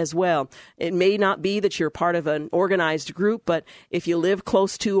as well. It may not be that you're part of an organized group, but if you live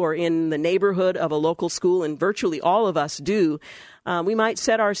close to or in the neighborhood of a local school, and virtually all of us do, we might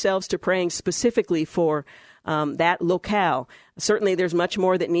set ourselves to praying specifically for that locale. Certainly there's much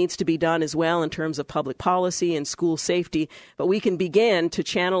more that needs to be done as well in terms of public policy and school safety, but we can begin to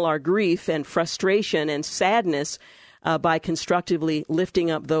channel our grief and frustration and sadness by constructively lifting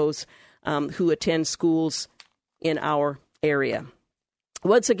up those who attend schools in our area.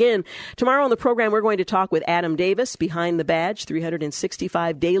 Once again, tomorrow on the program, we're going to talk with Adam Davis, Behind the Badge,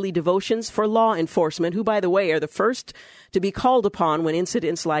 365 daily devotions for law enforcement, who, by the way, are the first to be called upon when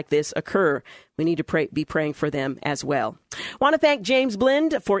incidents like this occur. We need to be praying for them as well. I want to thank James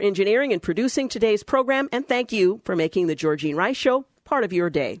Blend for engineering and producing today's program, and thank you for making the Georgene Rice Show part of your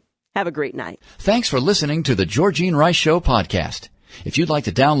day. Have a great night. Thanks for listening to the Georgene Rice Show podcast. If you'd like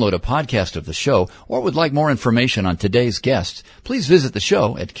to download a podcast of the show or would like more information on today's guests, please visit the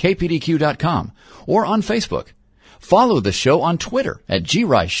show at kpdq.com or on Facebook. Follow the show on Twitter at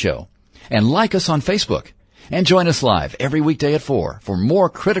GRice Show and like us on Facebook. And join us live every weekday at 4 for more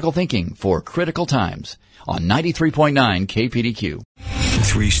critical thinking for critical times on 93.9 KPDQ.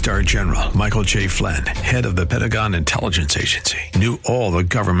 3-star General Michael J. Flynn, head of the Pentagon Intelligence Agency, knew all the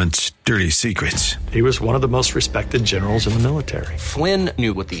government's dirty secrets. He was one of the most respected generals in the military. Flynn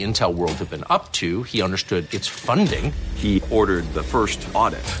knew what the intel world had been up to. He understood its funding. He ordered the first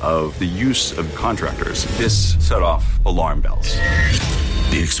audit of the use of contractors. This set off alarm bells.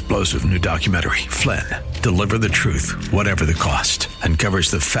 The explosive new documentary, Flynn, Deliver the Truth, Whatever the Cost, uncovers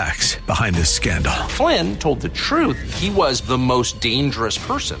the facts behind this scandal. Flynn told the truth. He was the most dangerous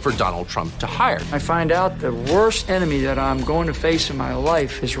person for Donald Trump to hire. I find out the worst enemy that I'm going to face in my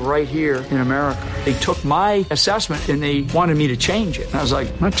life is right here in America. They took my assessment and they wanted me to change it. And I was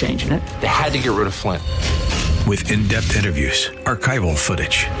like, I'm not changing it. They had to get rid of Flynn. With in-depth interviews, archival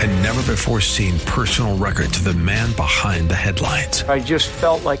footage, and never-before-seen personal records of the man behind the headlines. I just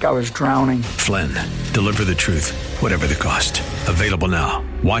felt like I was drowning. Flynn, Deliver the Truth, Whatever the Cost. Available now.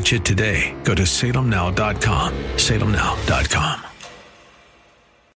 Watch it today. Go to salemnow.com. salemnow.com.